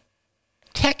so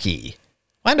techy.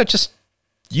 Why not just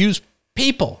use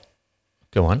people?"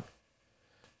 Go on.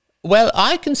 "Well,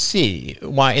 I can see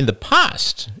why in the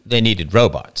past they needed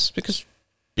robots, because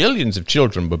billions of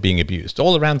children were being abused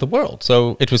all around the world,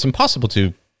 so it was impossible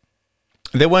to...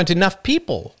 There weren't enough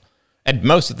people, and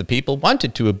most of the people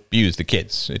wanted to abuse the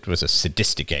kids. It was a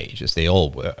sadistic age, as they all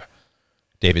were."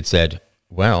 David said,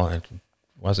 "Well, it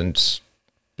wasn't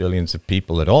billions of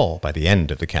people at all by the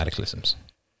end of the cataclysms.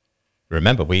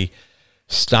 Remember, we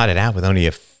started out with only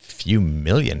a few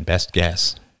million, best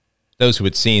guess. Those who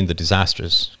had seen the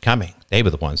disasters coming, they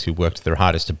were the ones who worked their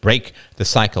hardest to break the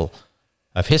cycle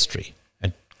of history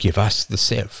and give us the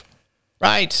sieve."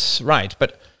 Right.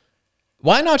 But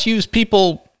why not use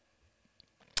people,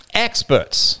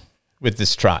 experts, with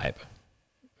this tribe?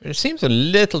 It seems a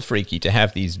little freaky to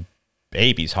have these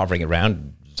babies hovering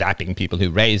around, zapping people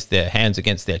who raise their hands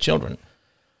against their children.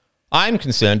 I'm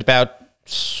concerned about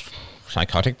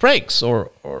psychotic breaks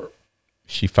or...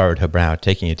 She furrowed her brow,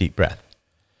 taking a deep breath.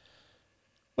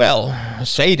 "Well,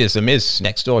 sadism is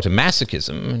next door to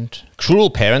masochism, and cruel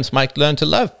parents might learn to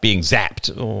love being zapped,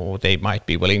 or they might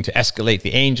be willing to escalate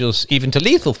the angels even to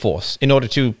lethal force in order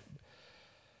to...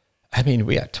 I mean,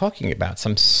 we are talking about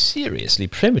some seriously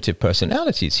primitive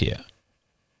personalities here."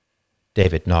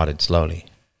 David nodded slowly.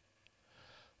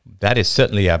 "That is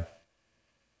certainly a...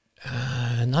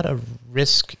 not a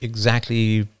risk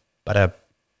exactly, but a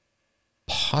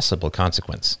possible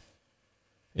consequence.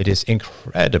 It is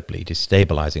incredibly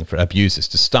destabilizing for abusers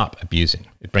to stop abusing.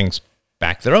 It brings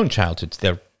back their own childhood to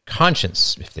their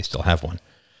conscience, if they still have one.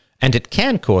 And it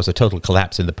can cause a total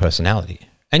collapse in the personality.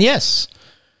 And yes,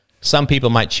 some people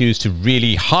might choose to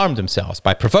really harm themselves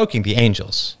by provoking the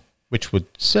angels, which would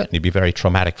certainly be very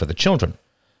traumatic for the children.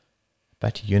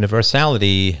 But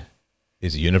universality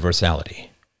is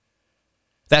universality.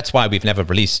 That's why we've never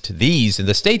released these in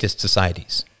the statist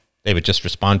societies. They would just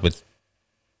respond with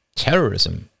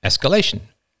terrorism, escalation.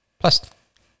 Plus,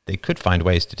 they could find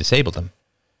ways to disable them."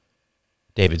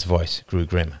 David's voice grew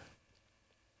grim.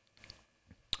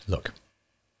 "Look,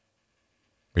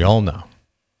 we all know,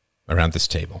 around this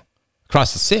table,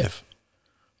 across the sieve,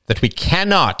 that we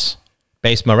cannot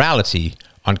base morality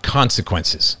on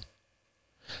consequences.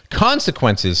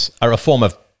 Consequences are a form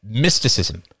of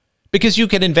mysticism, because you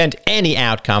can invent any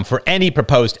outcome for any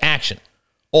proposed action.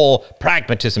 All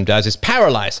pragmatism does is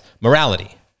paralyze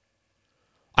morality.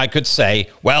 I could say,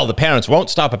 well, the parents won't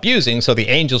stop abusing, so the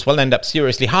angels will end up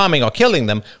seriously harming or killing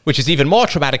them, which is even more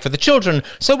traumatic for the children,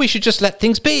 so we should just let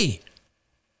things be."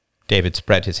 David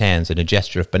spread his hands in a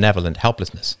gesture of benevolent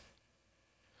helplessness.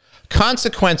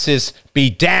 "Consequences be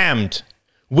damned.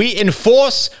 We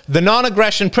enforce the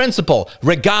non-aggression principle,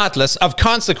 regardless of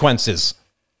consequences."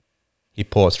 He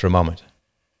paused for a moment.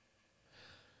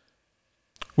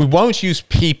 "We won't use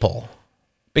people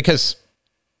because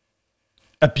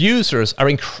abusers are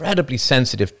incredibly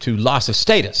sensitive to loss of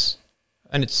status,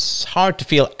 and it's hard to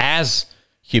feel as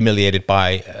humiliated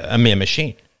by a mere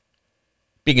machine.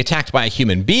 Being attacked by a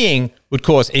human being would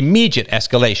cause immediate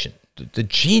escalation. The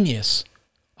genius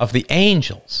of the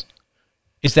angels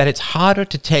is that it's harder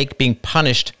to take being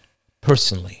punished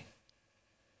personally.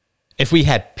 If we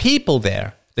had people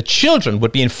there, the children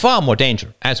would be in far more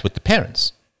danger, as with the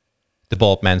parents. The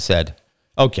bald man said,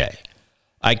 "Okay,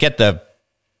 I get the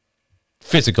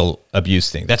physical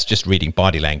abuse thing. That's just reading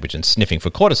body language and sniffing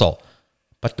for cortisol.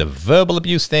 But the verbal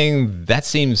abuse thing,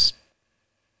 that's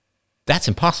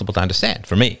impossible to understand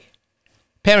for me.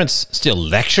 Parents still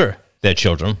lecture their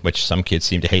children, which some kids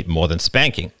seem to hate more than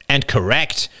spanking, and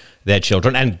correct their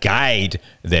children and guide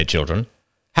their children.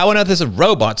 How on earth is a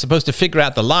robot supposed to figure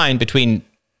out the line between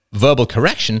verbal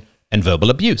correction and verbal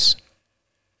abuse?"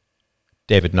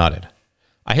 David nodded.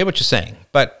 "I hear what you're saying,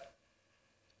 but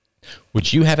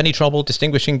would you have any trouble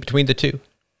distinguishing between the two?"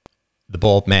 The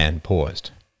bald man paused.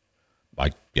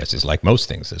 "I guess it's like most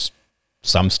things. There's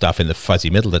some stuff in the fuzzy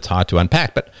middle that's hard to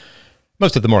unpack, but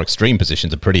most of the more extreme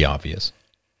positions are pretty obvious.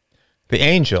 The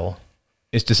angel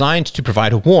is designed to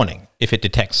provide a warning if it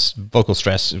detects vocal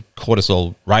stress,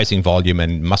 cortisol, rising volume,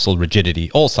 and muscle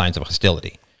rigidity, all signs of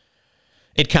hostility.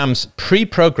 It comes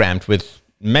pre-programmed with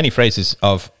many phrases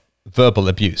of verbal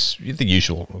abuse, the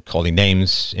usual, calling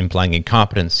names, implying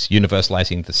incompetence,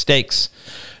 universalizing the stakes,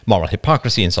 moral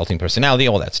hypocrisy, insulting personality,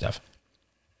 all that stuff.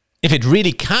 If it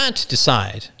really can't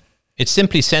decide, it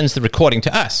simply sends the recording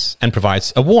to us and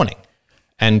provides a warning,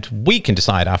 and we can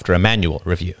decide after a manual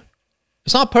review.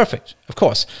 It's not perfect, of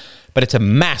course, but it's a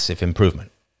massive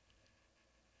improvement.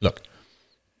 Look,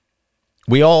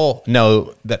 we all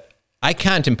know that I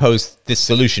can't impose this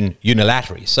solution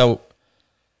unilaterally, so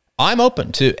I'm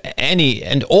open to any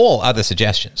and all other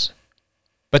suggestions.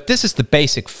 But this is the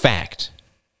basic fact.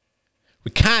 We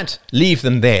can't leave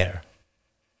them there,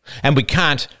 and we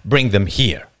can't bring them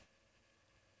here."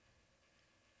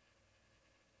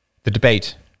 The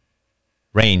debate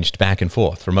ranged back and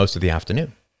forth for most of the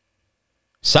afternoon.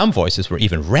 Some voices were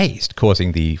even raised,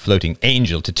 causing the floating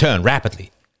angel to turn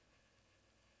rapidly.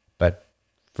 But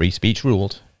free speech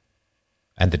ruled,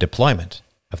 and the deployment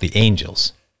of the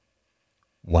angels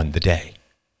won the day.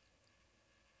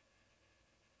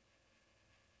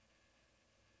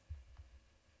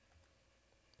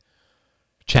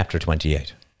 Chapter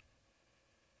 28.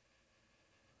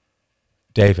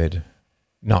 David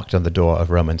knocked on the door of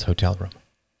Roman's hotel room.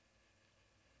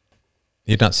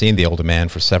 He had not seen the older man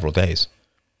for several days.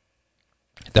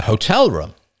 The hotel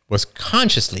room was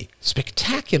consciously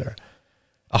spectacular.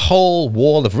 A whole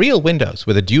wall of real windows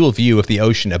with a dual view of the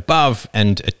ocean above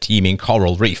and a teeming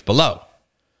coral reef below.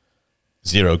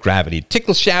 Zero-gravity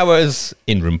tickle showers,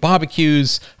 in-room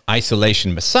barbecues,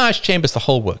 isolation massage chambers, the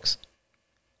whole works.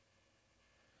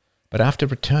 But after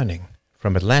returning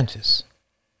from Atlantis,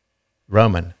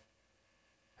 Roman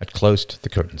had closed the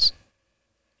curtains,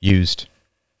 used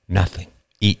nothing,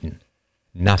 eaten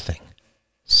nothing,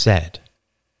 said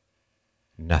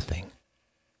nothing.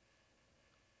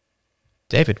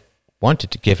 David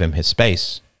wanted to give him his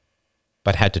space,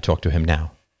 but had to talk to him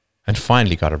now, and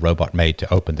finally got a robot maid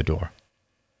to open the door.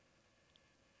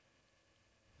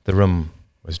 The room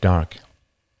was dark,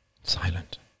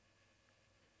 silent,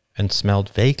 and smelled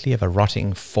vaguely of a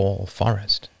rotting fall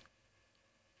forest.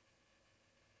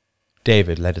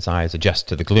 David let his eyes adjust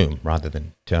to the gloom rather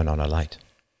than turn on a light.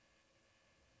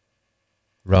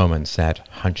 Roman sat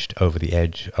hunched over the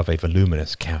edge of a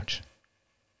voluminous couch.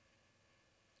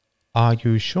 "Are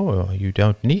you sure you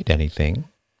don't need anything?"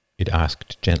 it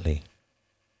asked gently.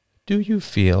 "Do you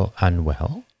feel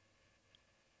unwell?"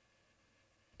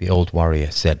 The old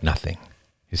warrior said nothing,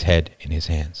 his head in his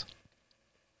hands.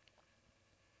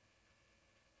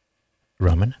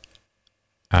 "Roman?"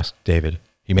 asked David.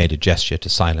 He made a gesture to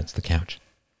silence the couch.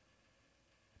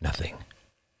 "Nothing."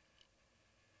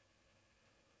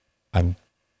 "I'm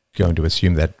going to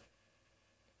assume that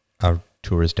our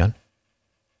tour is done?"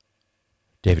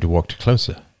 David walked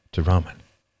closer to Roman.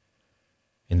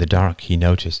 In the dark, he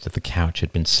noticed that the couch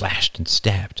had been slashed and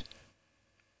stabbed.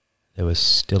 There was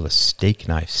still a steak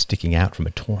knife sticking out from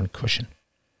a torn cushion.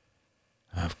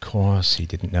 Of course, he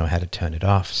didn't know how to turn it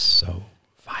off, so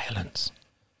violence.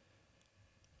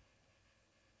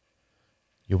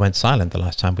 "You went silent the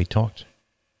last time we talked.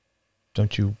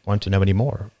 Don't you want to know any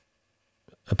more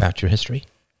about your history?"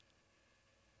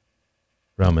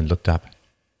 Roman looked up,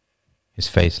 his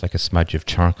face like a smudge of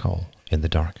charcoal in the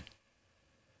dark.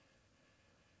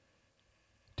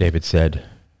 David said,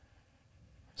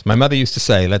 "As my mother used to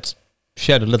say, let's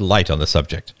shed a little light on the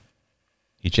subject."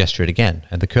 He gestured again,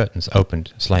 and the curtains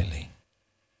opened slightly.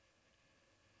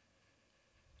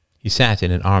 He sat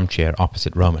in an armchair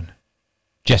opposite Roman,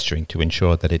 gesturing to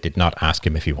ensure that it did not ask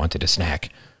him if he wanted a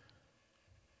snack.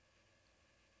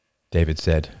 David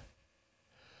said,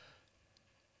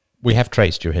 "We have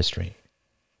traced your history.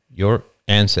 your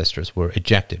ancestors were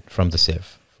ejected from the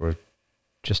Civ for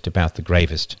just about the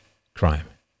gravest crime.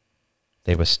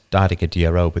 They were starting a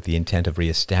DRO with the intent of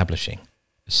re-establishing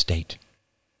a state.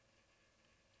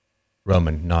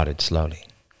 Roman nodded slowly.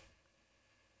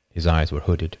 His eyes were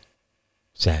hooded,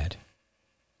 sad,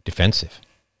 defensive.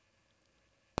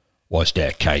 Was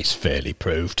their case fairly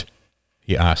proved?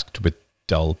 He asked with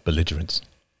dull belligerence.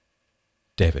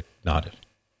 David nodded.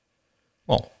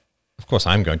 Well, of course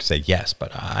I'm going to say yes,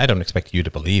 but I don't expect you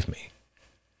to believe me.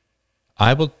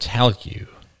 I will tell you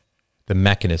the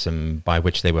mechanism by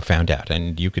which they were found out,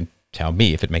 and you can tell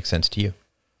me if it makes sense to you.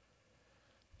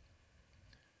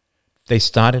 They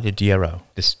started a DRO,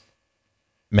 this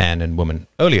man and woman,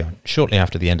 early on, shortly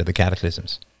after the end of the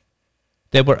cataclysms.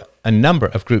 There were a number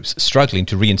of groups struggling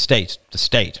to reinstate the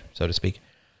state, so to speak,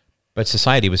 but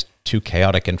society was too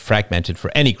chaotic and fragmented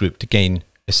for any group to gain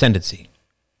ascendancy.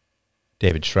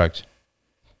 David shrugged.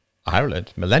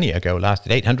 Ireland, millennia ago,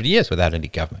 lasted 800 years without any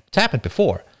government. It's happened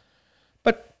before.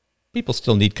 But people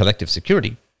still need collective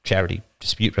security, charity,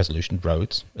 dispute resolution,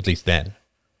 roads, at least then.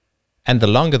 And the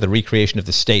longer the recreation of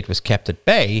the state was kept at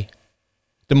bay,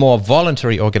 the more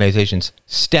voluntary organizations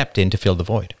stepped in to fill the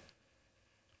void.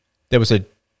 There was a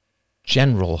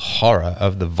general horror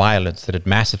of the violence that had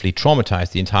massively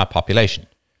traumatized the entire population,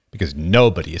 because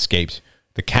nobody escaped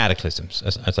the cataclysms,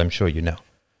 as I'm sure you know.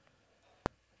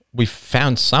 We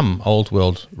found some old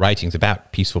world writings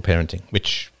about peaceful parenting,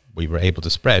 which we were able to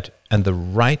spread, and the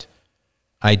right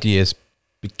ideas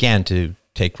began to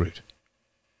take root.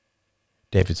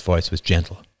 David's voice was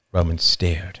gentle. Roman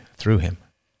stared through him.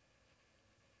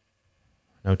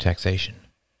 No taxation,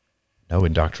 no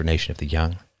indoctrination of the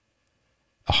young,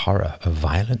 a horror of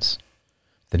violence,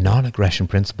 the non-aggression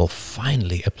principle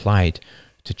finally applied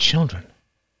to children,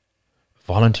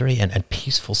 voluntary and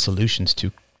peaceful solutions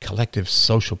to collective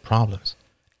social problems,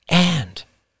 and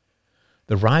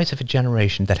the rise of a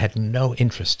generation that had no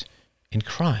interest in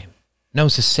crime, no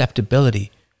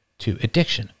susceptibility to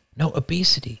addiction, no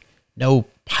obesity, no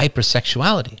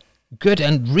hypersexuality, good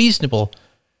and reasonable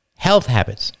health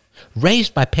habits,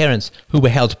 raised by parents who were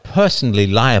held personally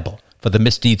liable for the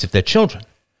misdeeds of their children.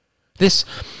 This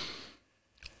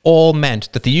all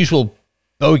meant that the usual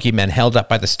bogeymen held up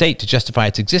by the state to justify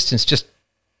its existence just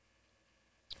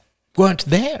weren't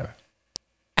there.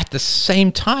 At the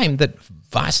same time that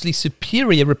vastly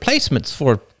superior replacements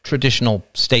for traditional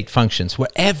state functions were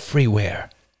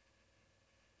everywhere.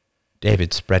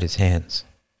 David spread his hands.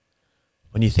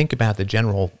 When you think about the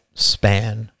general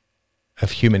span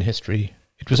of human history,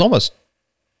 it was almost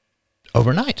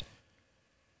overnight.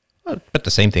 But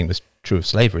the same thing was true of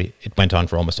slavery. It went on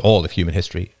for almost all of human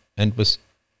history and was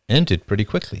ended pretty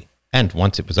quickly. And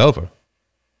once it was over,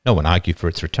 no one argued for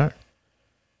its return.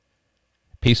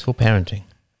 Peaceful parenting,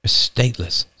 a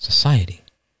stateless society,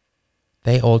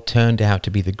 they all turned out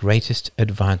to be the greatest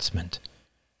advancement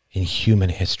in human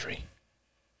history.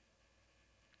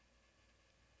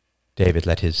 David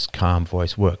let his calm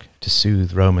voice work to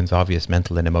soothe Roman's obvious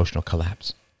mental and emotional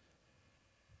collapse.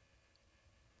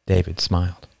 David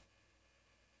smiled.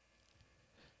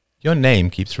 Your name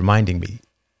keeps reminding me.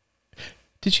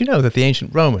 Did you know that the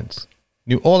ancient Romans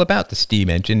knew all about the steam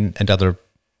engine and other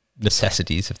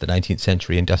necessities of the 19th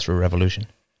century Industrial Revolution?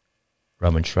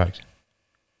 Roman shrugged.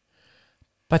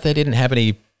 But they didn't have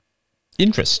any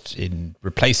interest in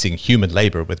replacing human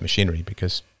labor with machinery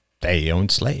because they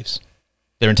owned slaves.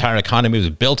 Their entire economy was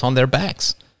built on their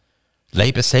backs.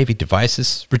 Labor-saving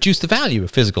devices reduced the value of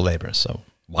physical labor, so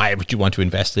why would you want to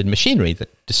invest in machinery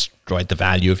that destroyed the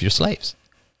value of your slaves?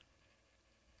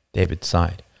 David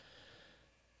sighed.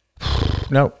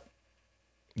 No,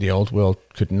 the old world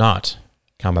could not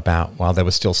come about while there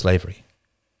was still slavery.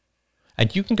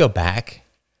 And you can go back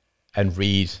and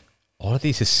read all of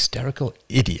these hysterical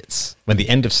idiots when the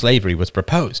end of slavery was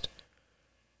proposed.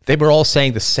 They were all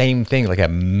saying the same thing, like a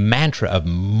mantra of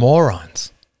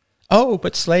morons. Oh,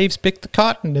 but slaves pick the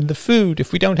cotton and the food.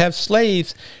 If we don't have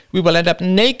slaves, we will end up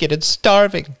naked and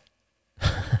starving.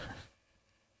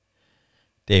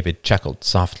 David chuckled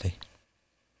softly.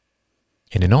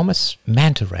 An enormous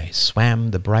manta ray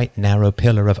swam the bright, narrow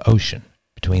pillar of ocean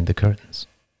between the curtains.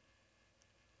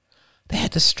 They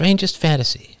had the strangest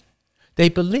fantasy. They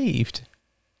believed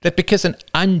that because an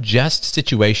unjust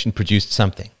situation produced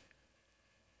something,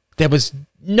 there was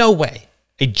no way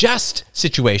a just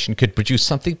situation could produce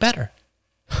something better.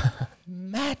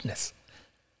 Madness.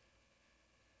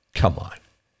 Come on.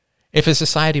 If a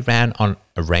society ran on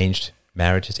arranged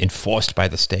marriages enforced by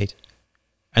the state,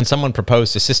 and someone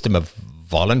proposed a system of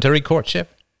voluntary courtship,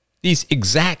 these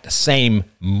exact same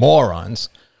morons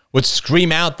would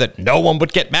scream out that no one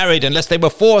would get married unless they were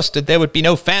forced, and there would be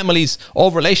no families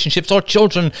or relationships or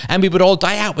children, and we would all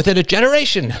die out within a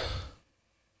generation.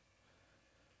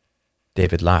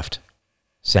 David laughed,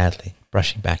 sadly,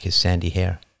 brushing back his sandy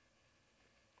hair.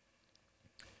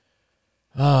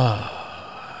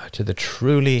 To the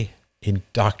truly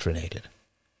indoctrinated,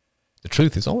 the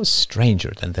truth is always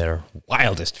stranger than their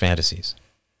wildest fantasies.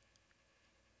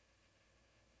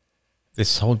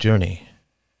 This whole journey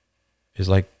is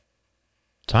like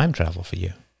time travel for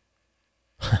you.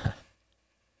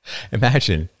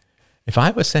 Imagine if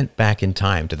I was sent back in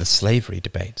time to the slavery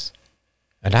debates,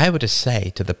 and I were to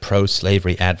say to the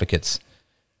pro-slavery advocates,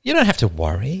 you don't have to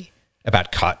worry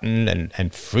about cotton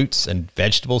and fruits and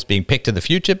vegetables being picked in the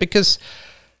future, because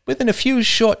within a few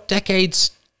short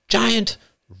decades, giant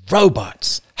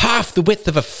robots, half the width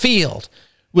of a field,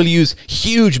 will use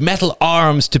huge metal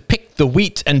arms to pick the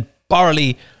wheat and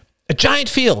barley, a giant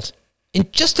field, in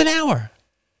just an hour.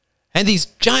 And these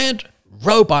giant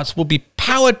robots will be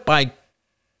powered by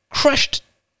crushed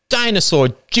dinosaur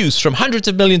juice from hundreds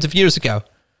of millions of years ago.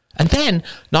 And then,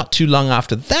 not too long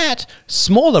after that,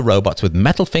 smaller robots with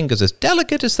metal fingers as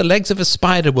delicate as the legs of a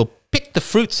spider will pick the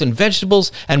fruits and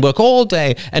vegetables and work all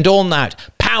day and all night,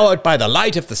 powered by the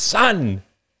light of the sun.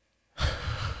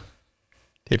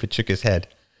 David shook his head.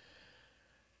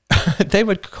 They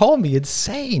would call me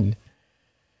insane.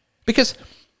 Because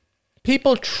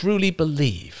people truly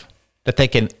believe that they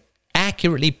can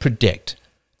accurately predict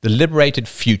the liberated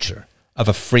future of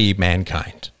a free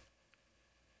mankind.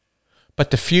 But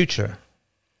the future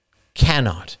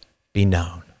cannot be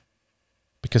known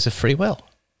because of free will,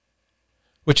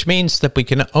 which means that we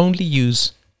can only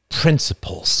use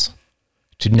principles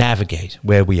to navigate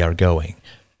where we are going.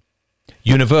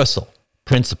 Universal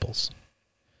principles.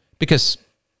 Because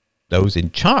those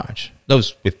in charge,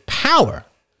 those with power,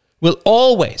 will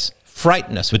always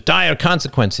frighten us with dire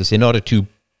consequences in order to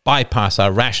bypass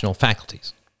our rational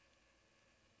faculties.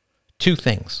 Two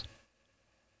things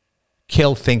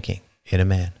kill thinking in a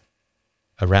man: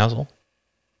 arousal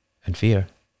and fear.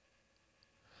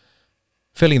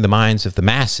 Filling the minds of the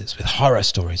masses with horror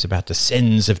stories about the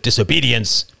sins of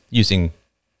disobedience, using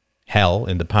hell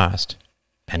in the past,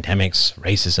 pandemics,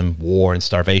 racism, war, and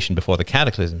starvation before the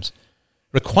cataclysms,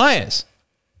 requires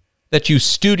that you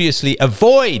studiously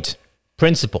avoid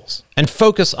principles and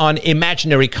focus on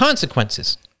imaginary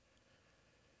consequences.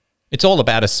 It's all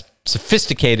about as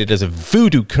sophisticated as a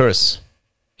voodoo curse,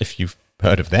 if you've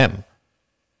heard of them.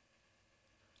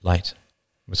 Light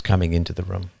was coming into the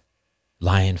room.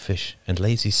 Lionfish and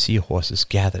lazy seahorses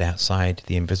gathered outside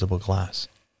the invisible glass.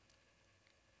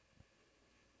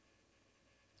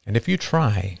 And if you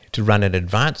try to run an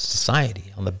advanced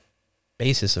society on the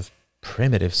basis of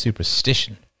primitive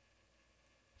superstition,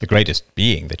 the greatest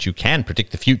being that you can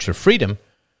predict the future of freedom,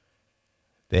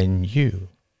 then you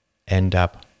end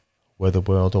up where the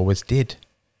world always did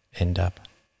end up.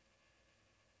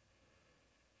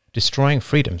 Destroying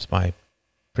freedoms by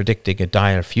predicting a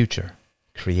dire future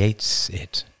creates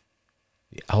it,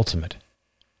 the ultimate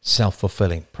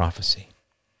self-fulfilling prophecy.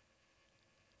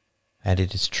 And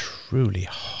it is truly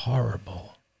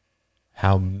horrible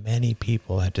how many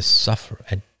people had to suffer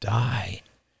and die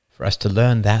for us to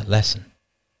learn that lesson.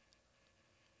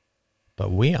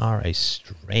 But we are a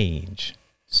strange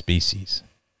species.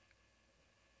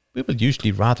 We will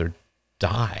usually rather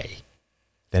die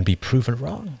than be proven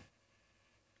wrong.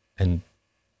 And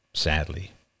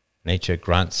sadly, nature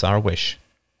grants our wish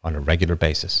on a regular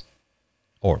basis.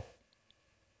 Or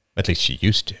at least she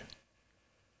used to.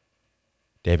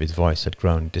 David's voice had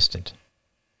grown distant.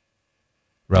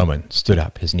 Roman stood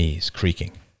up, his knees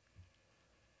creaking.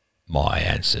 "My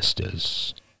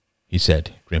ancestors," he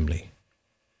said grimly.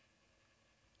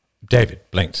 David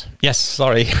blinked. "Yes,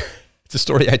 sorry. It's a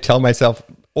story I tell myself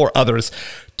or others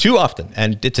too often,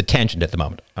 and it's a tangent at the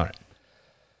moment. All right.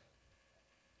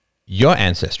 Your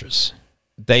ancestors,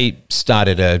 they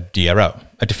started a DRO,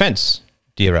 a defense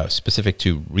DRO, specific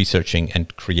to researching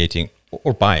and creating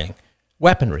or buying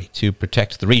weaponry to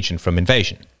protect the region from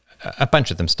invasion. A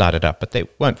bunch of them started up, but they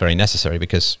weren't very necessary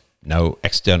because no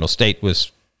external state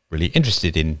was really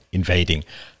interested in invading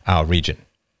our region."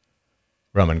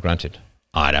 Roman grunted.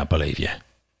 "I don't believe you."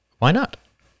 "Why not?"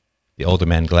 The older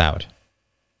man glowered.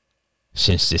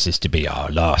 "Since this is to be our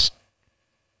last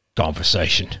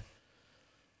conversation,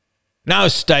 no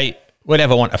state would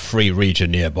ever want a free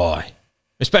region nearby,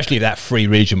 especially if that free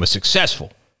region was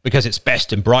successful, because its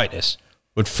best and brightest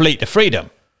would flee to freedom,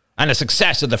 and the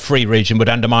success of the free region would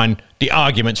undermine the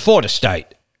arguments for the state."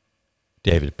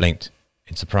 David blinked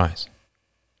in surprise.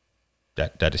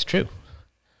 That is true.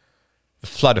 The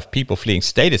flood of people fleeing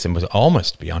statism was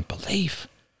almost beyond belief.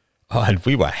 Oh, and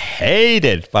we were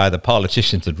hated by the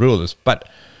politicians and rulers. But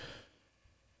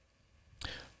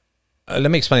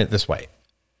let me explain it this way.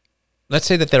 Let's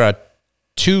say that there are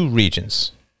two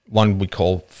regions, one we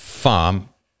call farm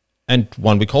and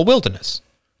one we call wilderness.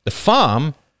 The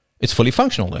farm is fully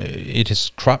functional. It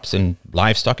has crops and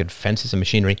livestock and fences and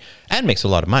machinery and makes a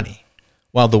lot of money.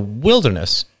 While the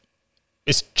wilderness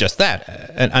is just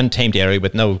that, an untamed area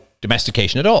with no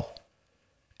domestication at all.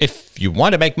 If you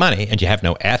want to make money and you have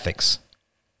no ethics,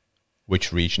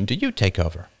 which region do you take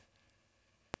over?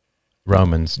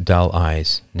 Roman's dull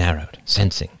eyes narrowed,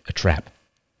 sensing a trap.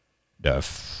 The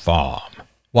farm.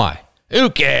 Why?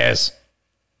 Who cares?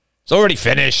 It's already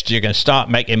finished. You can start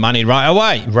making money right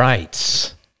away.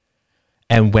 Right.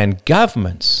 And when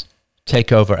governments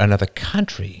take over another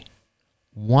country,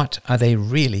 what are they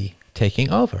really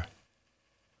taking over?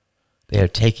 They are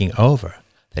taking over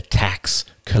the tax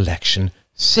collection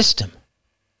system.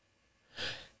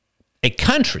 A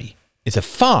country is a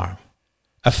farm.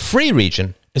 A free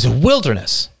region is a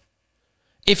wilderness.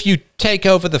 If you take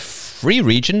over the free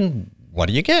region, what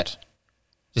do you get?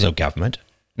 There's no government,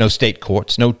 no state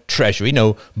courts, no treasury,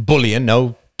 no bullion,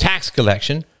 no tax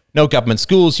collection, no government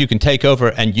schools you can take over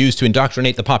and use to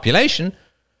indoctrinate the population.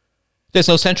 There's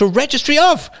no central registry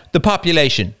of the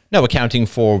population, no accounting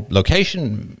for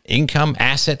location, income,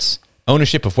 assets,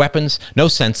 ownership of weapons, no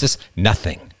census,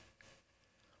 nothing.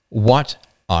 What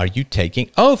are you taking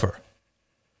over?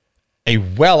 A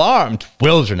well-armed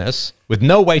wilderness with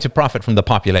no way to profit from the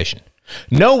population.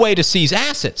 No way to seize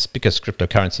assets because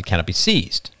cryptocurrency cannot be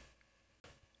seized.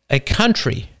 A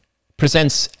country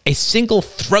presents a single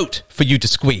throat for you to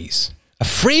squeeze. A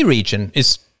free region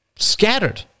is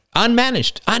scattered,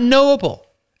 unmanaged, unknowable,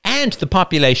 and the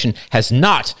population has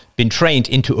not been trained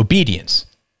into obedience.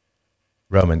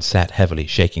 Roman sat heavily,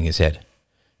 shaking his head.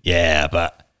 Yeah,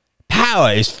 but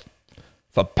power is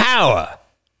for power.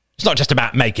 It's not just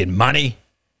about making money.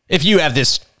 If you have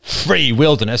this free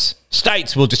wilderness,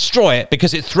 states will destroy it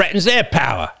because it threatens their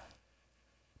power.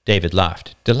 David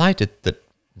laughed, delighted that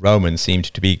Roman seemed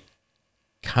to be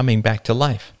coming back to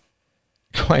life.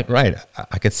 Quite right.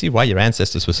 I could see why your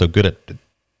ancestors were so good at it.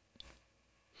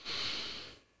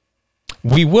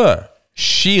 We were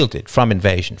shielded from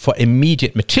invasion for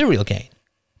immediate material gain,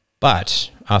 but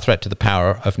our threat to the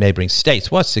power of neighboring states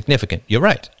was significant. You're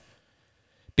right.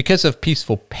 Because of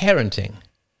peaceful parenting,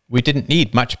 we didn't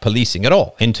need much policing at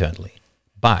all internally,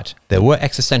 but there were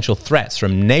existential threats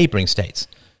from neighboring states,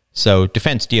 so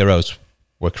defense DROs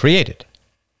were created.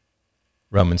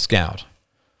 Roman scowled.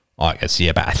 I can see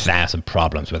about 1,000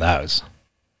 problems with those.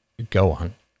 Go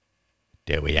on.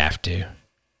 Do we have to?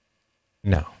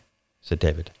 No, said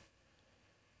David.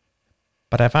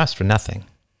 But I've asked for nothing,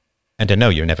 and I know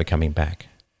you're never coming back.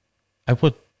 I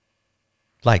would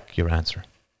like your answer.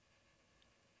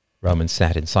 Roman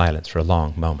sat in silence for a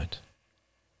long moment.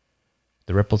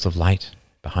 The ripples of light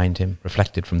behind him,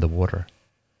 reflected from the water,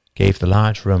 gave the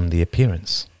large room the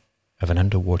appearance of an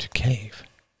underwater cave.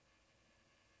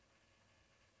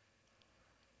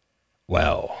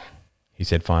 Well, he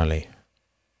said finally,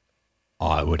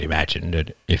 I would imagine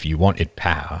that if you wanted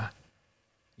power,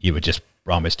 you would just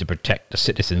promise to protect the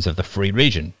citizens of the free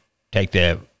region, take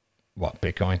their,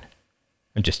 Bitcoin,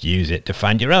 and just use it to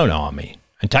fund your own army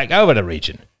and take over the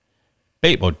region.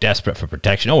 People desperate for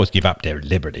protection always give up their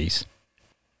liberties.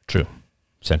 True.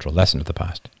 Central lesson of the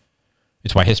past.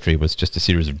 It's why history was just a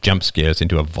series of jump scares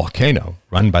into a volcano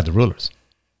run by the rulers.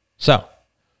 So,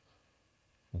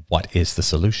 what is the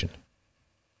solution?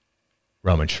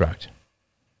 Roman shrugged.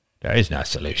 There is no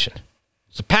solution.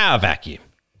 It's a power vacuum.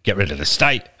 Get rid of the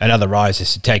state, another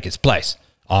rises to take its place.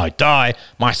 I die,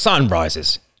 my son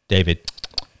rises. David,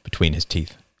 between his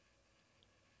teeth.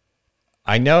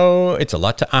 I know it's a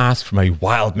lot to ask from a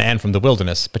wild man from the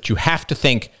wilderness, but you have to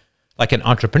think like an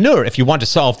entrepreneur if you want to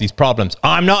solve these problems.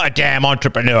 I'm not a damn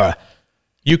entrepreneur.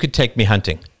 You could take me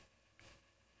hunting.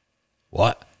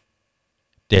 What?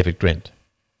 David grinned.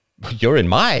 You're in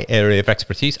my area of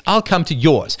expertise. I'll come to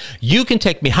yours. You can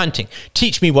take me hunting,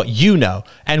 teach me what you know,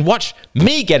 and watch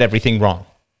me get everything wrong.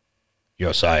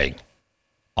 You're saying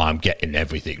I'm getting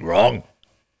everything wrong?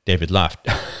 David laughed.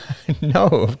 No,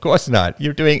 of course not.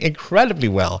 You're doing incredibly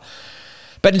well.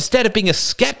 But instead of being a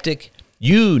skeptic,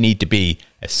 you need to be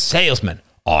a salesman.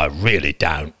 I really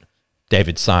don't.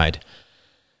 David sighed.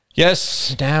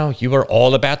 Yes, now you are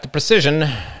all about the precision.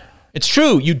 It's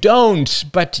true, you don't,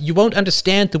 but you won't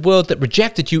understand the world that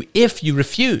rejected you if you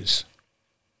refuse.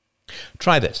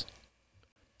 Try this.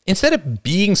 Instead of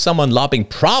being someone lobbing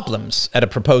problems at a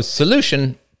proposed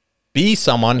solution, be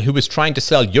someone who is trying to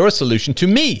sell your solution to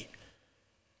me.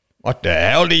 What the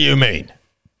hell do you mean?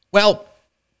 Well,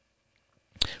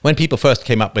 When people first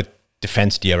came up with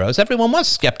defense DROs, everyone was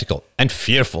skeptical and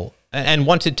fearful and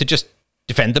wanted to just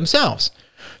defend themselves.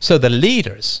 So the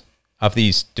leaders of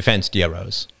these defense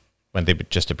DROs, when they were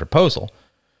just a proposal,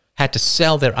 had to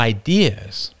sell their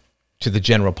ideas to the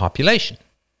general population,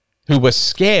 who was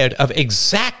scared of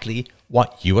exactly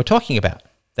what you were talking about,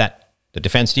 that the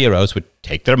defense DROs would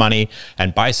take their money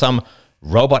and buy some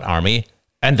robot army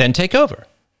and then take over.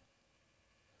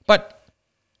 But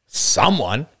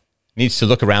someone needs to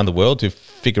look around the world to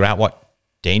figure out what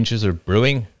dangers are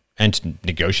brewing and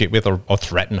negotiate with or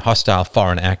threaten hostile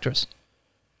foreign actors.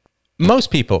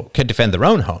 Most people can defend their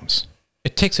own homes.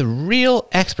 It takes a real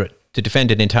expert to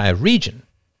defend an entire region,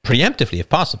 preemptively if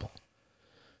possible.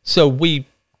 So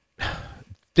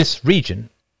this region,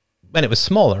 when it was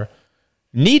smaller,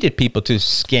 needed people to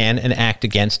scan and act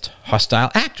against hostile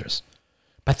actors.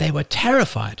 But they were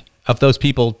terrified of those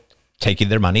people taking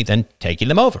their money, then taking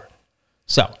them over.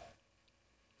 So,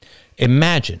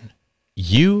 imagine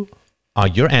you are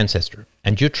your ancestor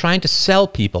and you're trying to sell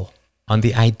people on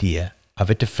the idea of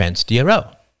a defense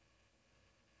DRO.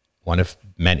 One of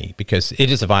many, because it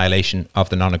is a violation of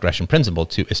the non-aggression principle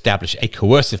to establish a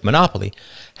coercive monopoly.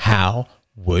 How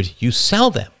would you sell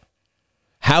them?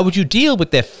 How would you deal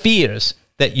with their fears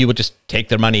that you would just take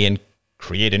their money and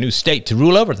create a new state to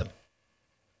rule over them?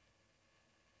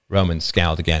 Roman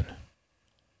scowled again.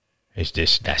 Is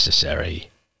this necessary?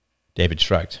 David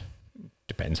shrugged.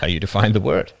 Depends how you define the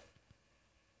word.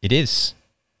 It is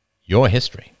your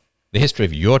history, the history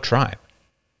of your tribe,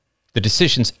 the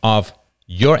decisions of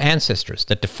your ancestors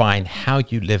that define how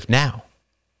you live now.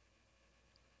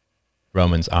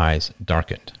 Roman's eyes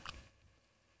darkened.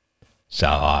 So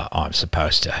I'm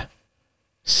supposed to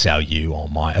sell you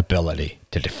on my ability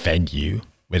to defend you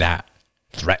without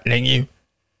threatening you?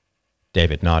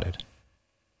 David nodded.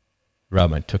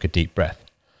 Roman took a deep breath.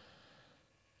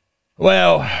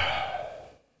 Well,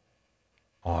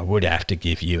 I would have to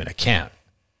give you an account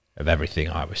of everything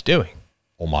I was doing,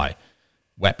 all my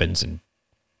weapons and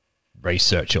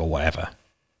research or whatever.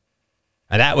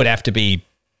 And that would have to be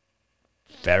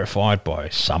verified by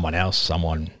someone else,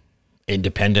 someone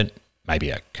independent, maybe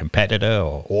a competitor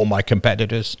or all my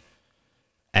competitors.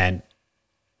 And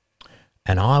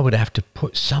I would have to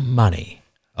put some money,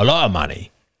 a lot of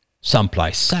money,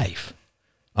 someplace safe.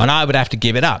 And I would have to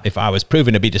give it up if I was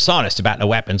proven to be dishonest about the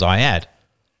weapons I had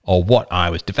or what I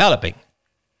was developing.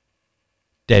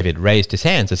 David raised his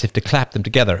hands as if to clap them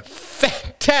together.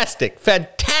 Fantastic!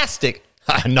 Fantastic!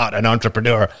 I'm not an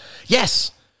entrepreneur.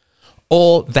 Yes,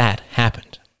 all that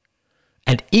happened.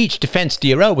 And each defense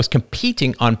DRO was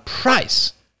competing on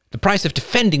price, the price of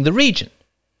defending the region.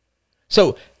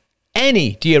 So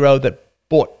any DRO that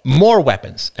bought more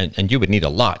weapons, and you would need a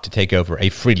lot to take over a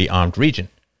freely armed region,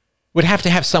 would have to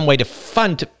have some way to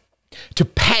fund, to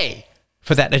pay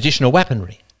for that additional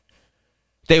weaponry.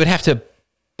 They would have to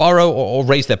borrow or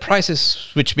raise their prices,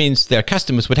 which means their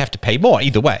customers would have to pay more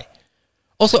either way.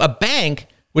 Also, a bank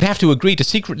would have to agree to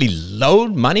secretly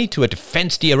loan money to a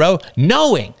defense DRO,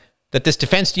 knowing that this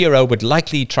defense DRO would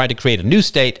likely try to create a new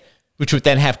state, which would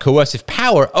then have coercive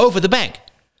power over the bank.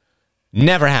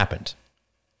 Never happened.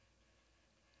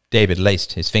 David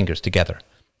laced his fingers together.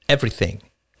 Everything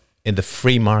in the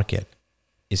free market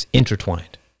is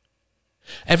intertwined.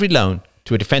 Every loan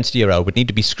to a defense DRO would need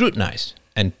to be scrutinized.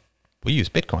 And we use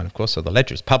Bitcoin, of course, so the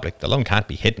ledger is public. The loan can't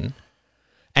be hidden.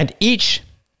 And each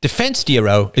defense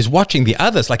DRO is watching the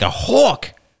others like a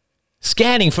hawk,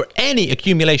 scanning for any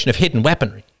accumulation of hidden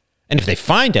weaponry. And if they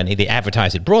find any, they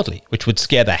advertise it broadly, which would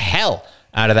scare the hell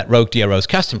out of that rogue DRO's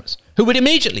customers, who would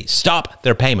immediately stop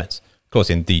their payments,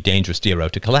 causing the dangerous DRO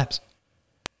to collapse.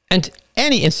 And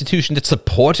any institution that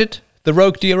supported the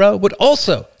rogue DRO would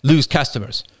also lose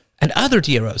customers. And other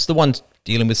DROs, the ones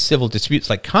dealing with civil disputes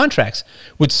like contracts,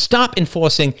 would stop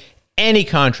enforcing any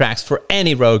contracts for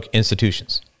any rogue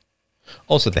institutions.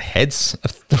 Also, the heads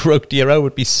of the rogue DRO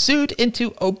would be sued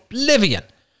into oblivion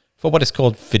for what is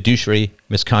called fiduciary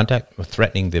misconduct, or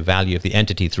threatening the value of the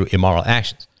entity through immoral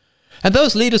actions. And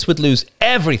those leaders would lose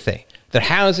everything, their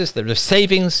houses, their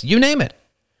savings, you name it.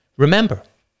 Remember,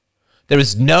 there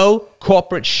is no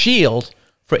corporate shield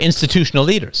for institutional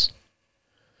leaders.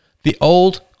 The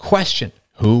old question,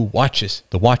 who watches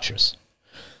the watchers?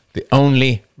 The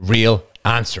only real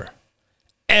answer,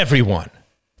 everyone,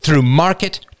 through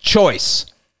market choice.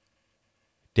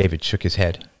 David shook his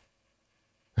head.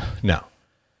 No.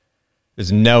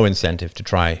 There's no incentive to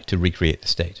try to recreate the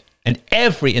state, and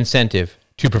every incentive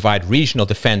to provide regional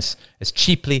defense as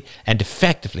cheaply and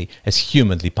effectively as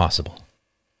humanly possible.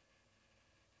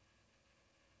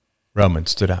 Roman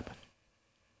stood up.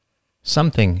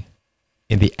 Something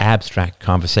in the abstract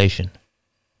conversation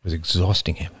was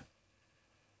exhausting him.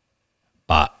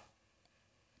 "But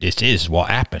this is what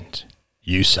happened,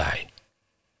 you say?"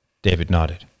 David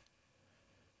nodded.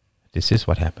 "This is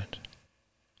what happened.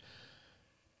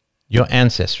 Your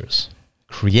ancestors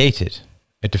created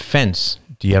a defense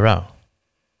DRO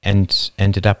and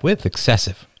ended up with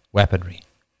excessive weaponry.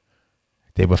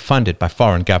 They were funded by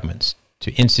foreign governments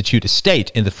to institute a state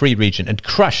in the free region and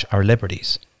crush our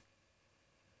liberties."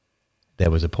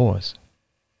 There was a pause.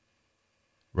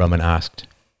 Roman asked,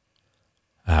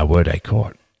 "How were they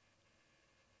caught?"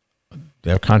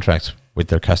 "Their contracts with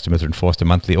their customers enforced a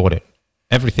monthly audit.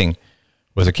 Everything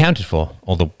was accounted for,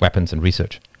 all the weapons and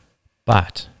research.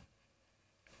 But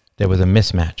there was a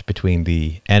mismatch between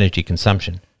the energy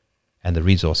consumption and the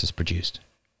resources produced.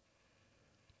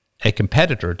 A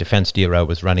competitor defense DRO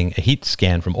was running a heat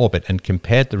scan from orbit and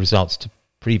compared the results to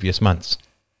previous months."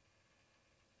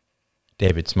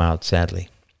 David smiled sadly.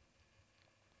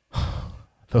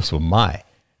 "Those were my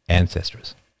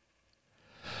ancestors.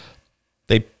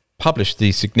 They published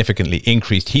the significantly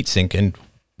increased heat sink and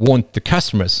warned the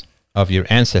customers of your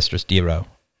ancestors' DRO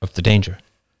of the danger.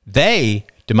 They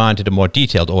demanded a more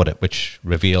detailed audit, which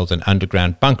revealed an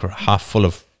underground bunker half full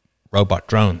of robot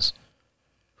drones.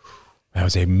 There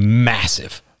was a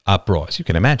massive uproar, as you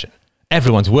can imagine.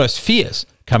 Everyone's worst fears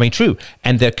coming true,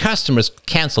 and their customers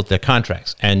cancelled their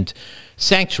contracts, and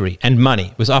sanctuary and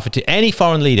money was offered to any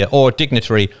foreign leader or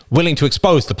dignitary willing to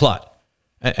expose the plot.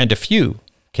 And a few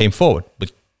came forward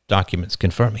with documents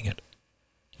confirming it.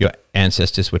 Your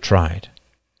ancestors were tried,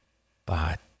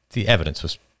 but the evidence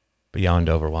was beyond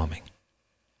overwhelming."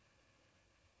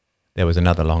 There was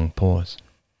another long pause.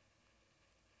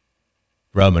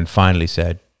 Roman finally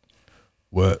said,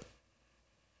 Was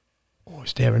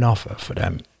there an offer for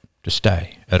them to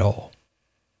stay at all?"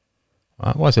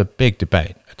 Well, it was a big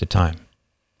debate at the time.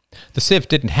 The Civ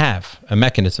didn't have a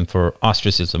mechanism for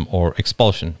ostracism or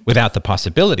expulsion without the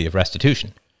possibility of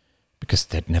restitution, because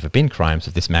there'd never been crimes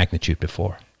of this magnitude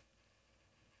before.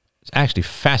 It's actually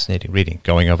fascinating reading,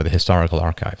 going over the historical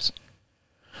archives.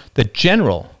 The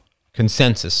general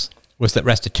consensus was that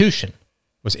restitution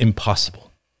was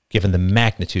impossible, given the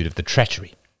magnitude of the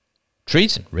treachery.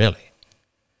 Treason, really.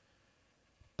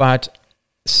 But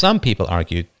some people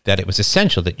argued that it was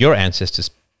essential that your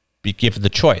ancestors be given the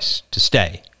choice to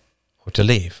stay or to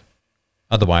leave.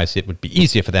 Otherwise, it would be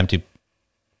easier for them to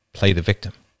play the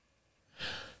victim.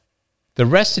 The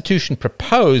restitution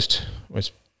proposed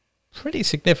was pretty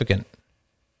significant.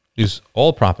 Lose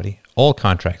all property, all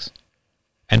contracts,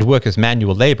 and work as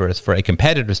manual laborers for a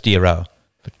competitor's DRO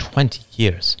for 20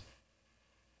 years.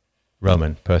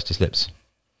 Roman pursed his lips.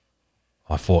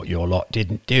 "I thought your lot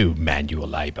didn't do manual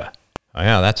labor." "Oh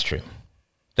yeah, that's true.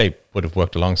 They would have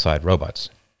worked alongside robots.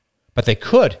 But they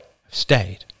could have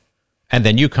stayed, and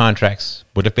their new contracts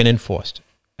would have been enforced,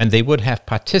 and they would have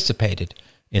participated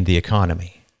in the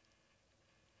economy."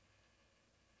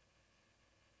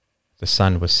 The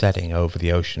sun was setting over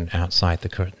the ocean outside the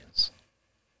curtains.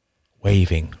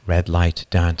 Waving red light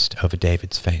danced over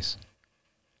David's face.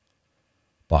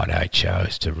 "But I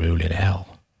chose to rule in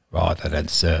hell rather than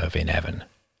serve in heaven,"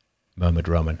 murmured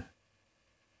Roman.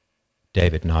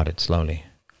 David nodded slowly.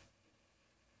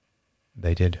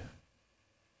 They did.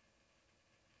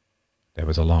 There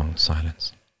was a long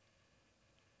silence.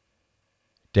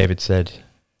 David said,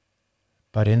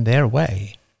 "But in their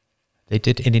way, they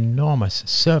did an enormous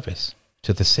service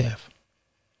to the Civ.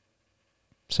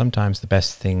 Sometimes the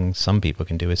best thing some people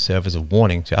can do is serve as a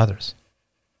warning to others.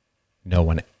 No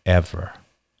one ever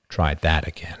tried that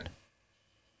again."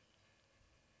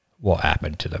 "What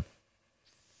happened to the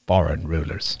foreign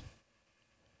rulers?"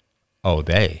 "Oh,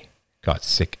 they got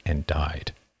sick and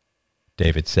died,"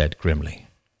 David said grimly.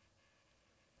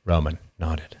 Roman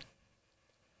nodded.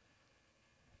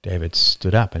 David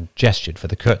stood up and gestured for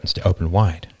the curtains to open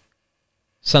wide.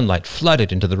 Sunlight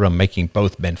flooded into the room, making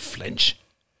both men flinch.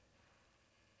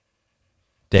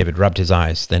 David rubbed his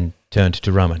eyes, then turned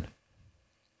to Roman.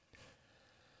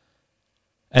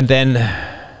 "And then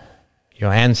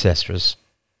your ancestors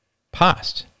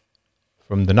passed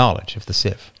from the knowledge of the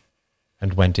Civ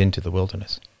and went into the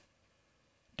wilderness."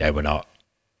 "They were not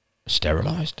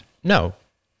sterilized?" "No,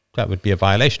 that would be a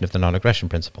violation of the non-aggression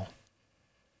principle."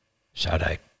 "So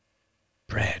they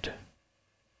bred.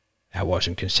 That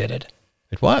wasn't considered?"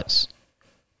 "It was.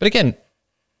 But again,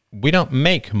 we don't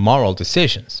make moral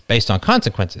decisions based on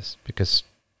consequences, because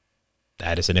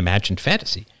that is an imagined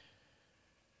fantasy.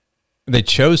 They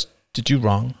chose to do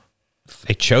wrong.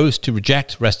 They chose to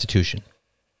reject restitution.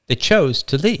 They chose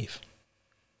to leave.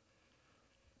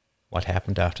 What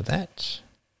happened after that?"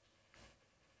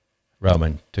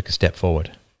 Roman took a step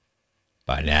forward.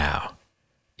 "By now,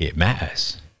 it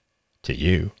matters, To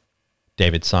you,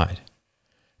 David sighed.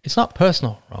 It's not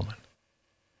personal, Roman.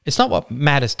 It's not what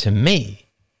matters to me.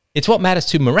 It's what matters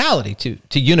to morality,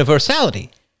 to universality,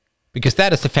 because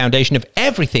that is the foundation of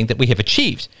everything that we have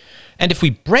achieved. And if we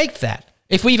break that,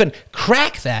 if we even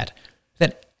crack that,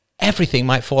 then everything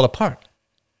might fall apart.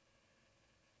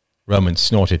 Roman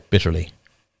snorted bitterly.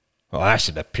 Well, that's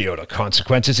an appeal to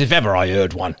consequences if ever I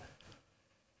heard one.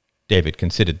 David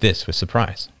considered this with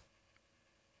surprise.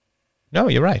 No,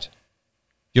 you're right.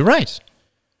 You're right.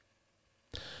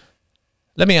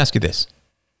 Let me ask you this.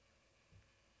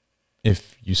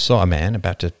 If you saw a man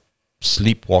about to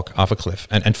sleepwalk off a cliff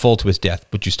and fall to his death,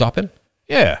 would you stop him?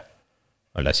 Yeah,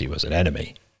 unless he was an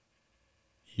enemy.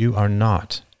 You are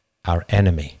not our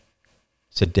enemy,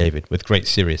 said David with great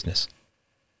seriousness.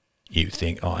 You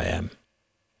think I am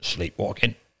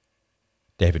sleepwalking?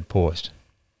 David paused.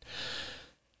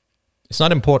 It's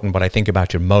not important what I think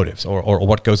about your motives or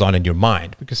what goes on in your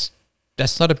mind, because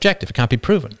that's not objective. It can't be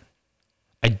proven.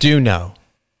 I do know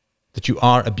that you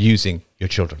are abusing your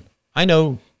children. I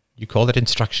know you call it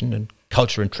instruction and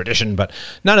culture and tradition, but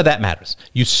none of that matters.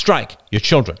 You strike your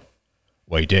children.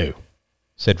 We do,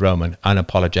 said Roman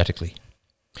unapologetically.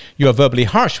 You are verbally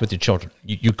harsh with your children.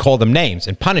 You call them names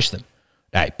and punish them.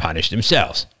 They punish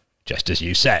themselves, just as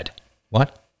you said.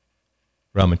 What?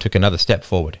 Roman took another step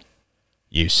forward.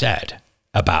 You said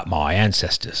about my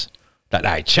ancestors that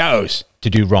they chose to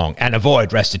do wrong and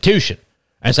avoid restitution,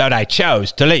 and so they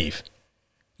chose to leave.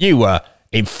 You were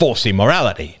enforcing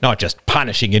morality, not just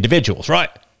punishing individuals, right?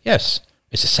 Yes,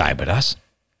 it's the same with us.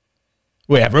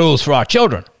 We have rules for our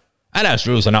children, and those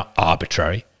rules are not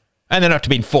arbitrary, and they're not to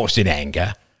be enforced in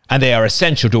anger, and they are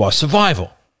essential to our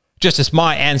survival. Just as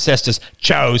my ancestors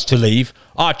chose to leave,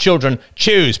 our children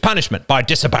choose punishment by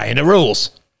disobeying the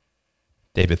rules.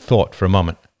 David thought for a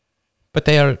moment. But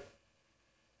they are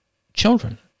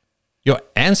children. Your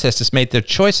ancestors made their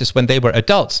choices when they were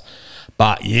adults.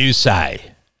 But you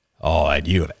say, and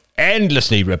you have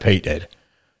endlessly repeated,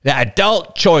 that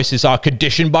adult choices are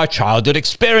conditioned by childhood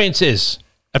experiences.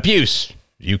 Abuse,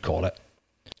 you call it.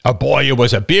 A boy who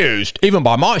was abused, even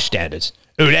by my standards,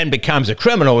 who then becomes a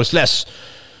criminal, is less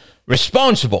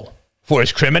responsible for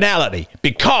his criminality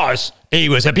because he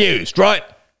was abused, right?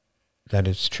 That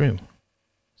is true,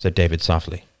 said David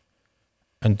softly.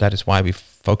 And that is why we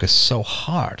focus so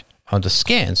hard on the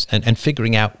scans and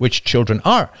figuring out which children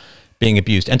are being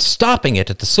abused and stopping it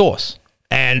at the source.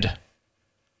 And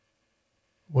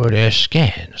were there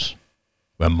scans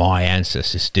when my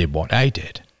ancestors did what they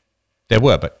did? There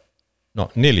were, but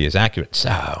not nearly as accurate.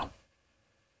 So,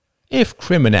 if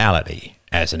criminality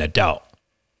as an adult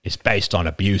is based on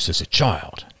abuse as a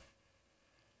child,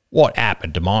 what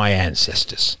happened to my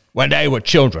ancestors when they were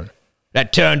children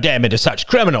that turned them into such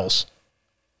criminals?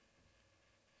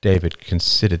 David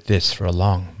considered this for a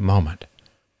long moment.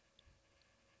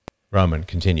 Roman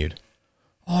continued.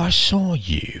 I saw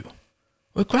you,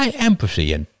 with great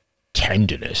empathy and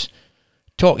tenderness,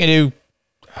 talking to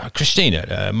Christina,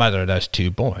 the mother of those two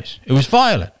boys, who was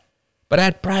violent, but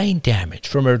had brain damage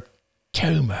from her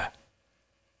tumour.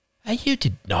 And you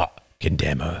did not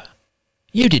condemn her.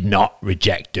 You did not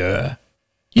reject her.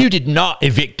 You did not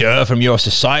evict her from your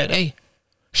society.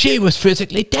 She was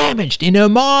physically damaged in her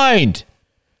mind.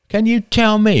 Can you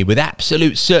tell me with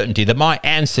absolute certainty that my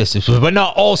ancestors were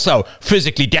not also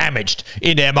physically damaged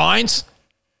in their minds?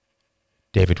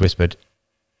 David whispered,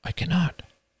 I cannot.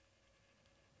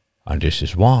 And this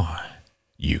is why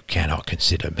you cannot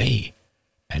consider me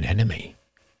an enemy,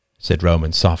 said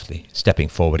Roman softly, stepping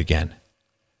forward again.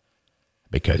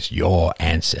 Because your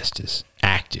ancestors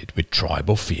acted with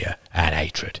tribal fear and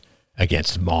hatred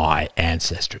against my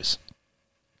ancestors,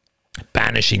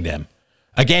 banishing them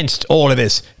against all of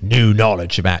this new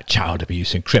knowledge about child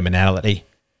abuse and criminality.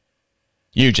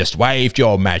 You just waved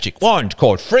your magic wand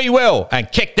called free will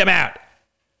and kicked them out.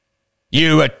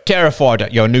 You were terrified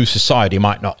that your new society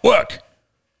might not work,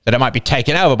 that it might be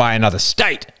taken over by another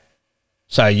state.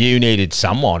 So you needed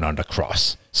someone on the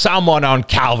cross, someone on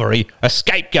Calvary, a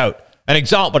scapegoat, an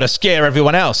example to scare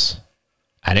everyone else.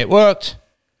 And it worked.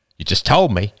 You just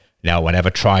told me no one ever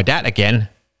tried that again.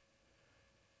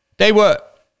 They were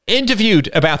interviewed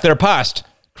about their past,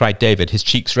 cried David, his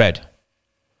cheeks red.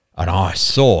 And I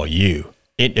saw you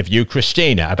interview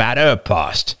Christina about her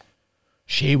past.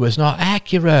 She was not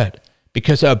accurate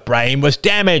because her brain was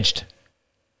damaged.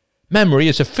 Memory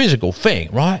is a physical thing,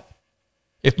 right?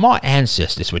 If my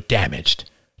ancestors were damaged,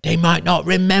 they might not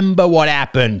remember what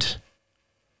happened.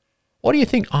 What do you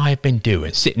think I've been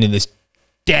doing, sitting in this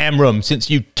damn room since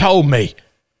you told me?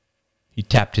 He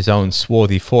tapped his own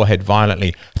swarthy forehead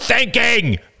violently.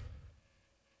 Thinking!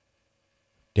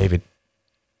 David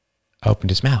opened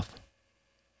his mouth,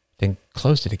 then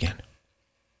closed it again.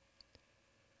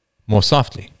 More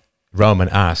softly, Roman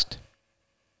asked,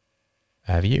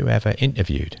 "Have you ever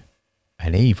interviewed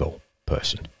an evil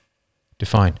person?"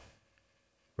 Define.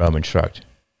 Roman shrugged.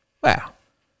 "Well,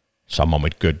 someone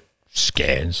with good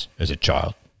scans as a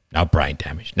child, no brain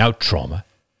damage, no trauma,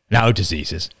 no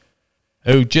diseases,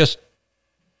 who just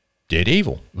did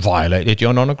evil, violated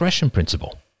your non-aggression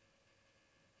principle."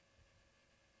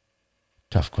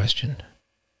 "Tough question,"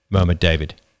 murmured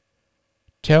David.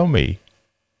 "Tell me,"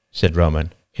 said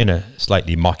Roman, in a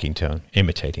slightly mocking tone,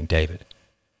 imitating David.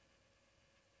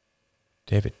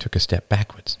 David took a step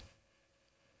backwards.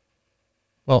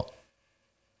 "Well,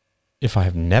 if I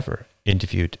have never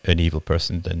interviewed an evil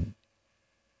person, then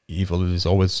evil is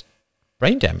always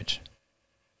brain damage,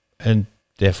 and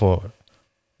therefore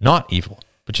not evil,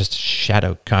 but just a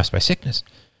shadow cast by sickness.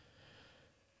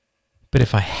 But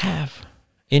if I have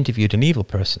interviewed an evil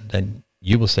person, then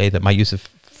you will say that my use of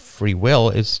free will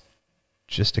is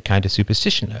just a kind of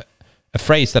superstition, a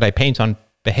phrase that I paint on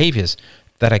behaviors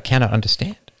that I cannot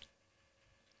understand."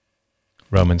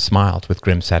 Roman smiled with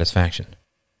grim satisfaction.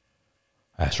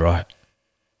 "That's right."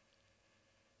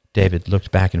 David looked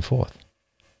back and forth,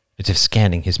 as if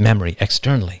scanning his memory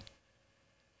externally.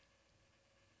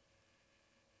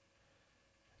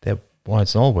 "There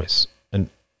was always an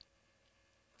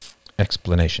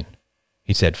explanation,"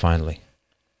 he said finally.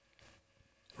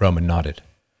 Roman nodded.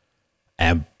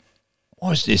 "And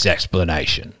was this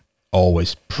explanation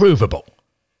always provable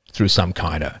through some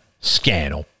kind of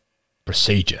scan or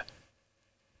procedure?"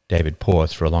 David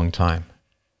paused for a long time.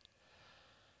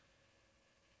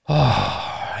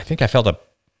 I think I felt a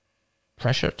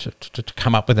pressure to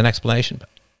come up with an explanation.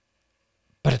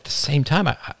 But at the same time,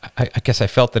 I guess I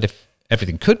felt that if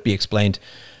everything could be explained,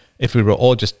 if we were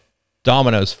all just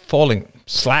dominoes falling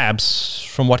slabs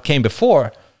from what came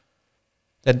before,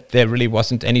 then there really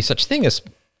wasn't any such thing as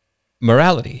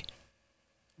morality.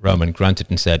 Roman grunted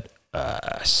and said,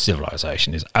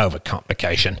 "Civilization is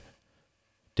overcomplication."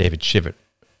 David shivered.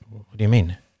 "What do you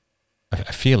mean?"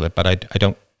 I feel it, but I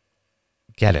don't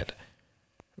get it."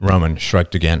 Roman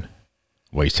shrugged again.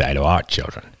 "We say to our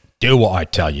children, do what I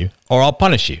tell you, or I'll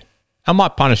punish you. And my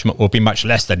punishment will be much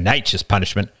less than nature's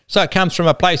punishment, so it comes from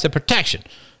a place of protection,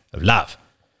 of love.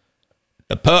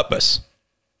 The purpose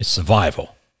is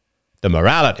survival. The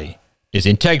morality is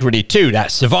integrity to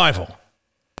that survival.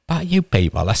 But you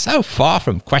people are so far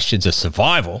from questions of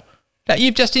survival that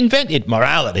you've just invented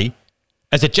morality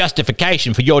as a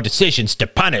justification for your decisions to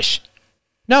punish.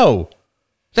 No,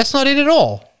 that's not it at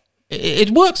all.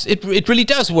 It works. It really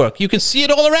does work. You can see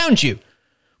it all around you.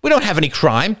 We don't have any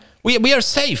crime. We are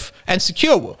safe and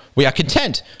secure. We are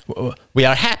content. We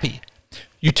are happy.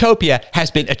 Utopia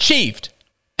has been achieved.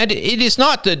 And it is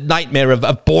not the nightmare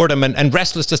of boredom and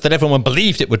restlessness that everyone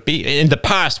believed it would be in the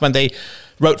past when they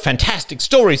wrote fantastic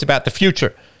stories about the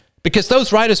future. Because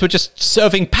those writers were just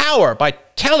serving power by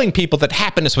telling people that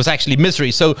happiness was actually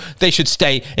misery, so they should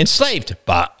stay enslaved.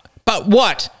 But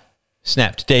what?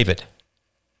 Snapped David.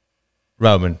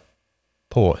 Roman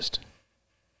paused,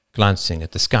 glancing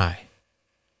at the sky,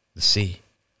 the sea,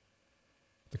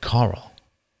 the coral,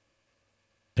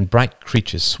 and bright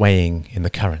creatures swaying in the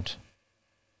current,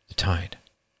 the tide.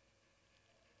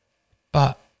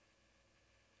 But,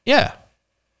 yeah,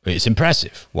 it's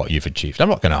impressive what you've achieved. I'm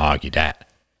not going to argue that.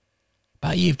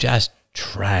 But you've just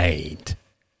trained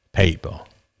people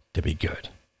to be good,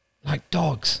 like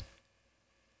dogs,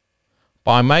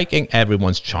 by making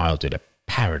everyone's childhood a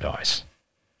paradise.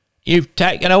 You've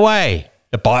taken away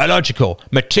the biological,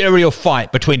 material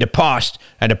fight between the past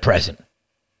and the present.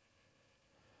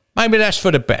 Maybe that's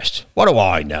for the best. What do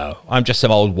I know? I'm just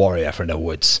some old warrior from the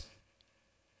woods.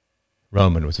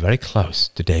 Roman was very close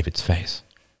to David's face.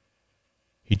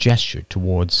 He gestured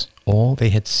towards all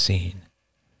they had seen,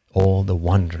 all the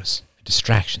wonders and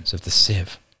distractions of the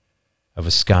Civ, of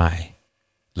a sky,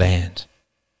 land,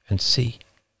 and sea.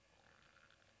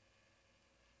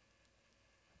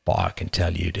 But I can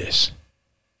tell you this.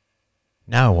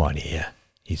 No one here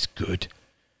is good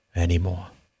anymore.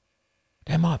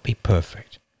 They might be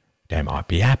perfect. They might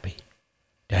be happy.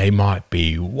 They might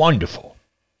be wonderful.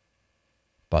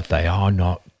 But they are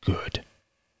not good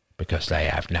because they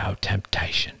have no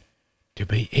temptation to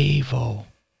be evil.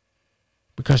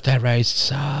 Because they're raised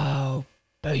so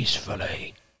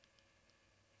peacefully.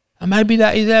 And maybe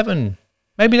that is heaven.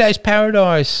 Maybe that is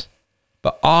paradise.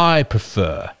 But I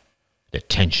prefer the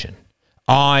tension.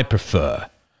 I prefer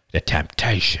the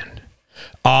temptation.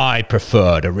 I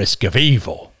prefer the risk of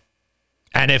evil.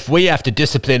 And if we have to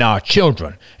discipline our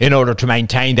children in order to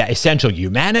maintain their essential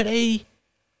humanity,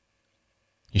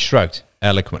 he shrugged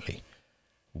eloquently.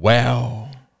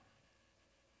 Well,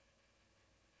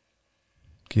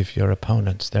 give your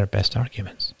opponents their best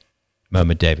arguments,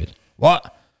 murmured David.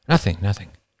 What? Nothing.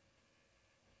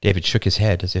 David shook his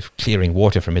head as if clearing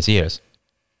water from his ears.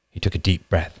 He took a deep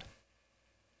breath.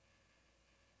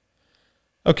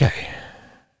 Okay,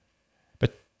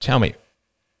 but tell me,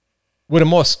 would a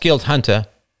more skilled hunter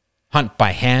hunt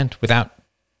by hand without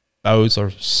bows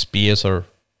or spears or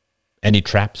any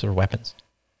traps or weapons?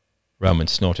 Roman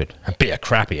snorted. Be a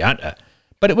crappy hunter,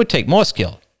 but it would take more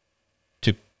skill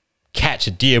to catch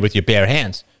a deer with your bare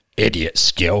hands. Idiot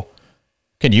skill.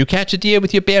 Can you catch a deer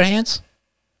with your bare hands?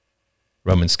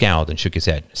 Roman scowled and shook his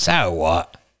head. So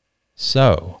what?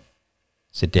 So,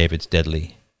 said David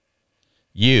steadily,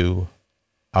 you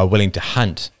are willing to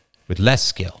hunt with less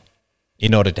skill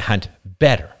in order to hunt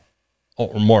better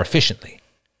or more efficiently.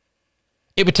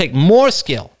 It would take more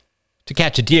skill to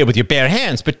catch a deer with your bare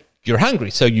hands, but you're hungry,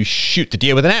 so you shoot the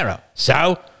deer with an arrow.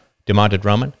 So? Demanded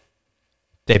Roman.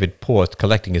 David paused,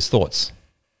 collecting his thoughts.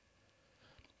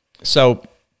 So,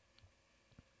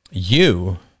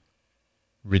 you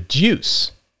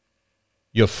reduce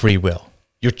your free will,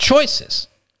 your choices,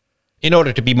 in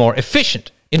order to be more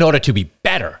efficient, in order to be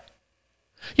better.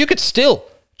 You could still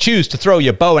choose to throw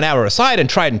your bow and arrow aside and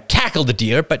try and tackle the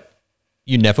deer, but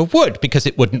you never would because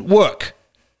it wouldn't work.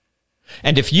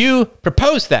 And if you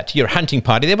proposed that to your hunting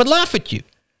party, they would laugh at you,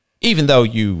 even though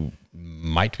you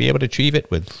might be able to achieve it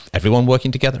with everyone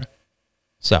working together.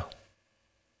 So,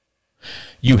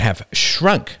 you have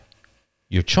shrunk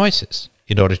your choices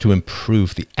in order to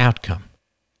improve the outcome.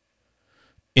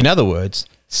 In other words,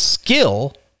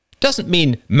 skill doesn't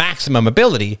mean maximum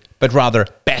ability, but rather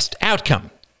best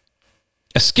outcome.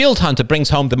 A skilled hunter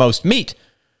brings home the most meat.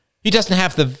 He doesn't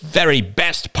have the very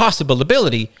best possible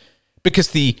ability because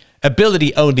the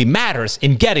ability only matters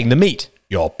in getting the meat.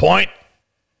 Your point?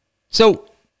 So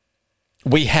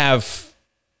we have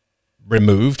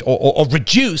removed or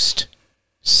reduced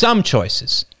some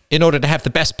choices in order to have the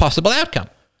best possible outcome.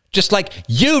 Just like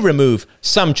you remove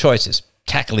some choices,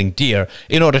 tackling deer,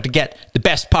 in order to get the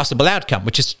best possible outcome,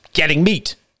 which is getting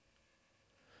meat.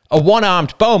 A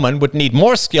one-armed bowman would need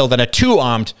more skill than a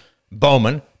two-armed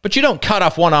bowman, but you don't cut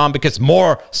off one arm because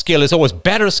more skill is always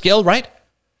better skill, right?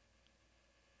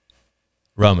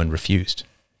 Roman refused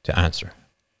to answer.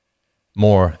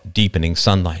 More deepening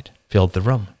sunlight filled the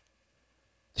room.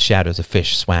 The shadows of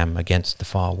fish swam against the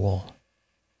far wall.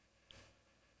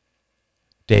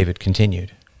 David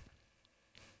continued.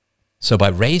 So by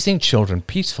raising children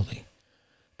peacefully,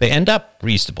 they end up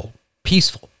reasonable,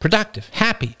 peaceful, productive,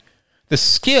 happy. The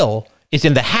skill is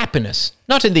in the happiness,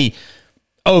 not in the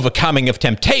overcoming of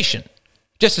temptation.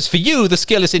 Just as for you, the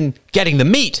skill is in getting the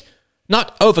meat,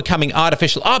 not overcoming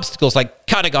artificial obstacles like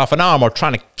cutting off an arm or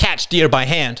trying to catch deer by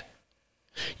hand.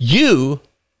 You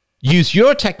use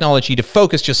your technology to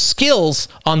focus your skills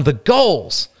on the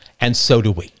goals, and so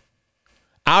do we.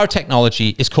 Our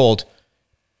technology is called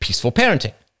peaceful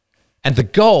parenting, and the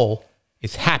goal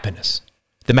is happiness.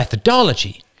 The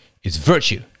methodology is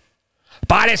virtue.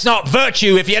 But it's not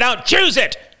virtue if you don't choose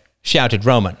it, shouted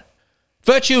Roman.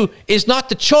 Virtue is not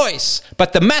the choice,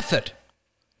 but the method.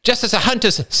 Just as a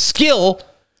hunter's skill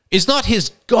is not his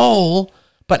goal,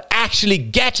 but actually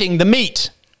getting the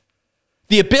meat.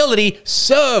 The ability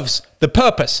serves the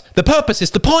purpose. The purpose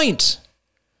is the point.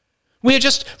 We are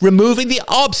just removing the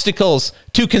obstacles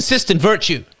to consistent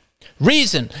virtue.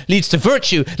 Reason leads to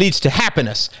virtue, leads to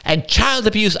happiness, and child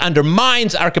abuse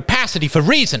undermines our capacity for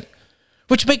reason,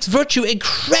 which makes virtue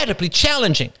incredibly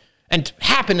challenging and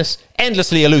happiness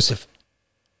endlessly elusive.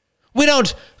 We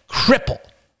don't cripple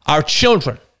our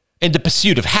children in the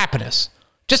pursuit of happiness,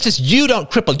 just as you don't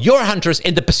cripple your hunters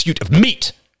in the pursuit of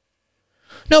meat.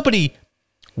 Nobody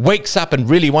wakes up and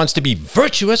really wants to be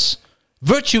virtuous.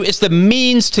 Virtue is the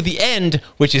means to the end,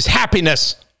 which is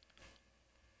happiness.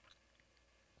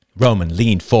 Roman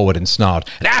leaned forward and snarled.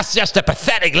 That's just a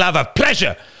pathetic love of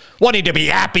pleasure, wanting to be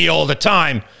happy all the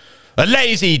time. A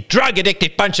lazy,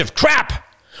 drug-addicted bunch of crap.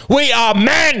 We are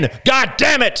men, God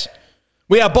damn it!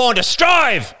 We are born to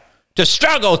strive, to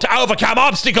struggle, to overcome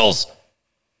obstacles.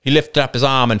 He lifted up his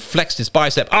arm and flexed his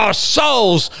bicep. Our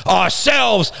souls,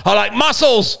 ourselves, are like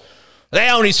muscles. They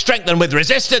only strengthen with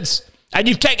resistance. And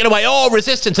you've taken away all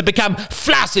resistance and become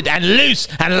flaccid and loose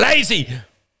and lazy.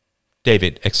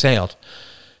 David exhaled.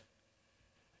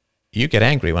 You get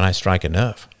angry when I strike a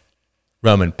nerve.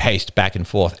 Roman paced back and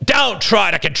forth. Don't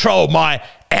try to control my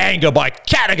anger by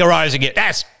categorizing it.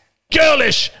 That's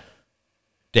girlish.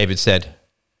 David said,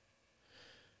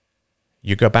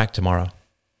 You go back tomorrow.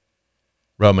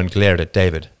 Roman glared at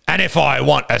David. And if I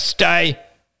want to stay?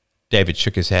 David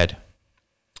shook his head.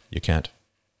 You can't.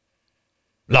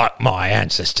 Like my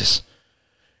ancestors.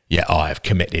 Yet I have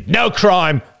committed no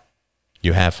crime.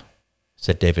 You have,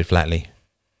 said David flatly.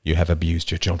 You have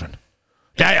abused your children.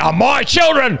 They are my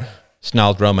children,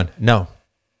 snarled Roman. No,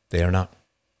 they are not.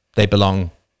 They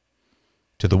belong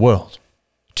to the world,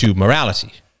 to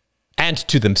morality, and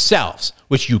to themselves,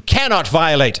 which you cannot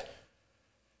violate.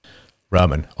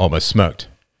 Roman almost smirked.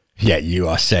 Yet you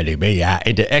are sending me out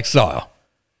into exile.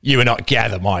 You will not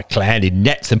gather my clan in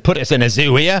nets and put us in a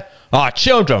zoo here. Our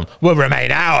children will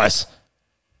remain ours.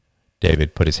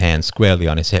 David put his hands squarely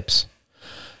on his hips.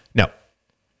 No.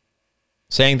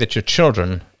 Saying that your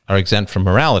children are exempt from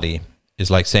morality is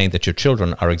like saying that your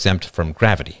children are exempt from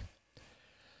gravity.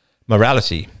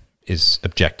 Morality is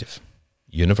objective,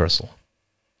 universal.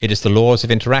 It is the laws of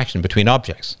interaction between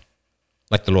objects,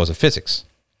 like the laws of physics,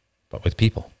 but with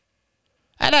people.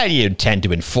 And how do you intend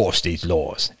to enforce these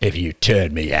laws if you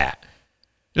turn me out?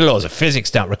 The laws of physics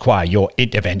don't require your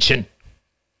intervention.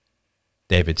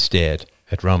 David stared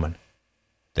at Roman,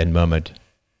 then murmured,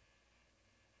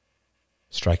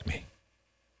 Strike me.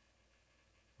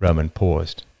 Roman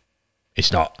paused.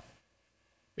 It's not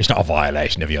a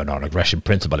violation of your non-aggression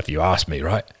principle if you ask me,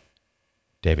 right?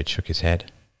 David shook his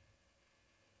head.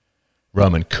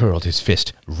 Roman curled his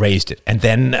fist, raised it, and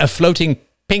then a floating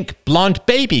pink blonde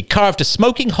baby carved a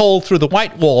smoking hole through the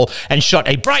white wall and shot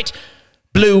a bright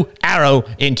blue arrow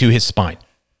into his spine.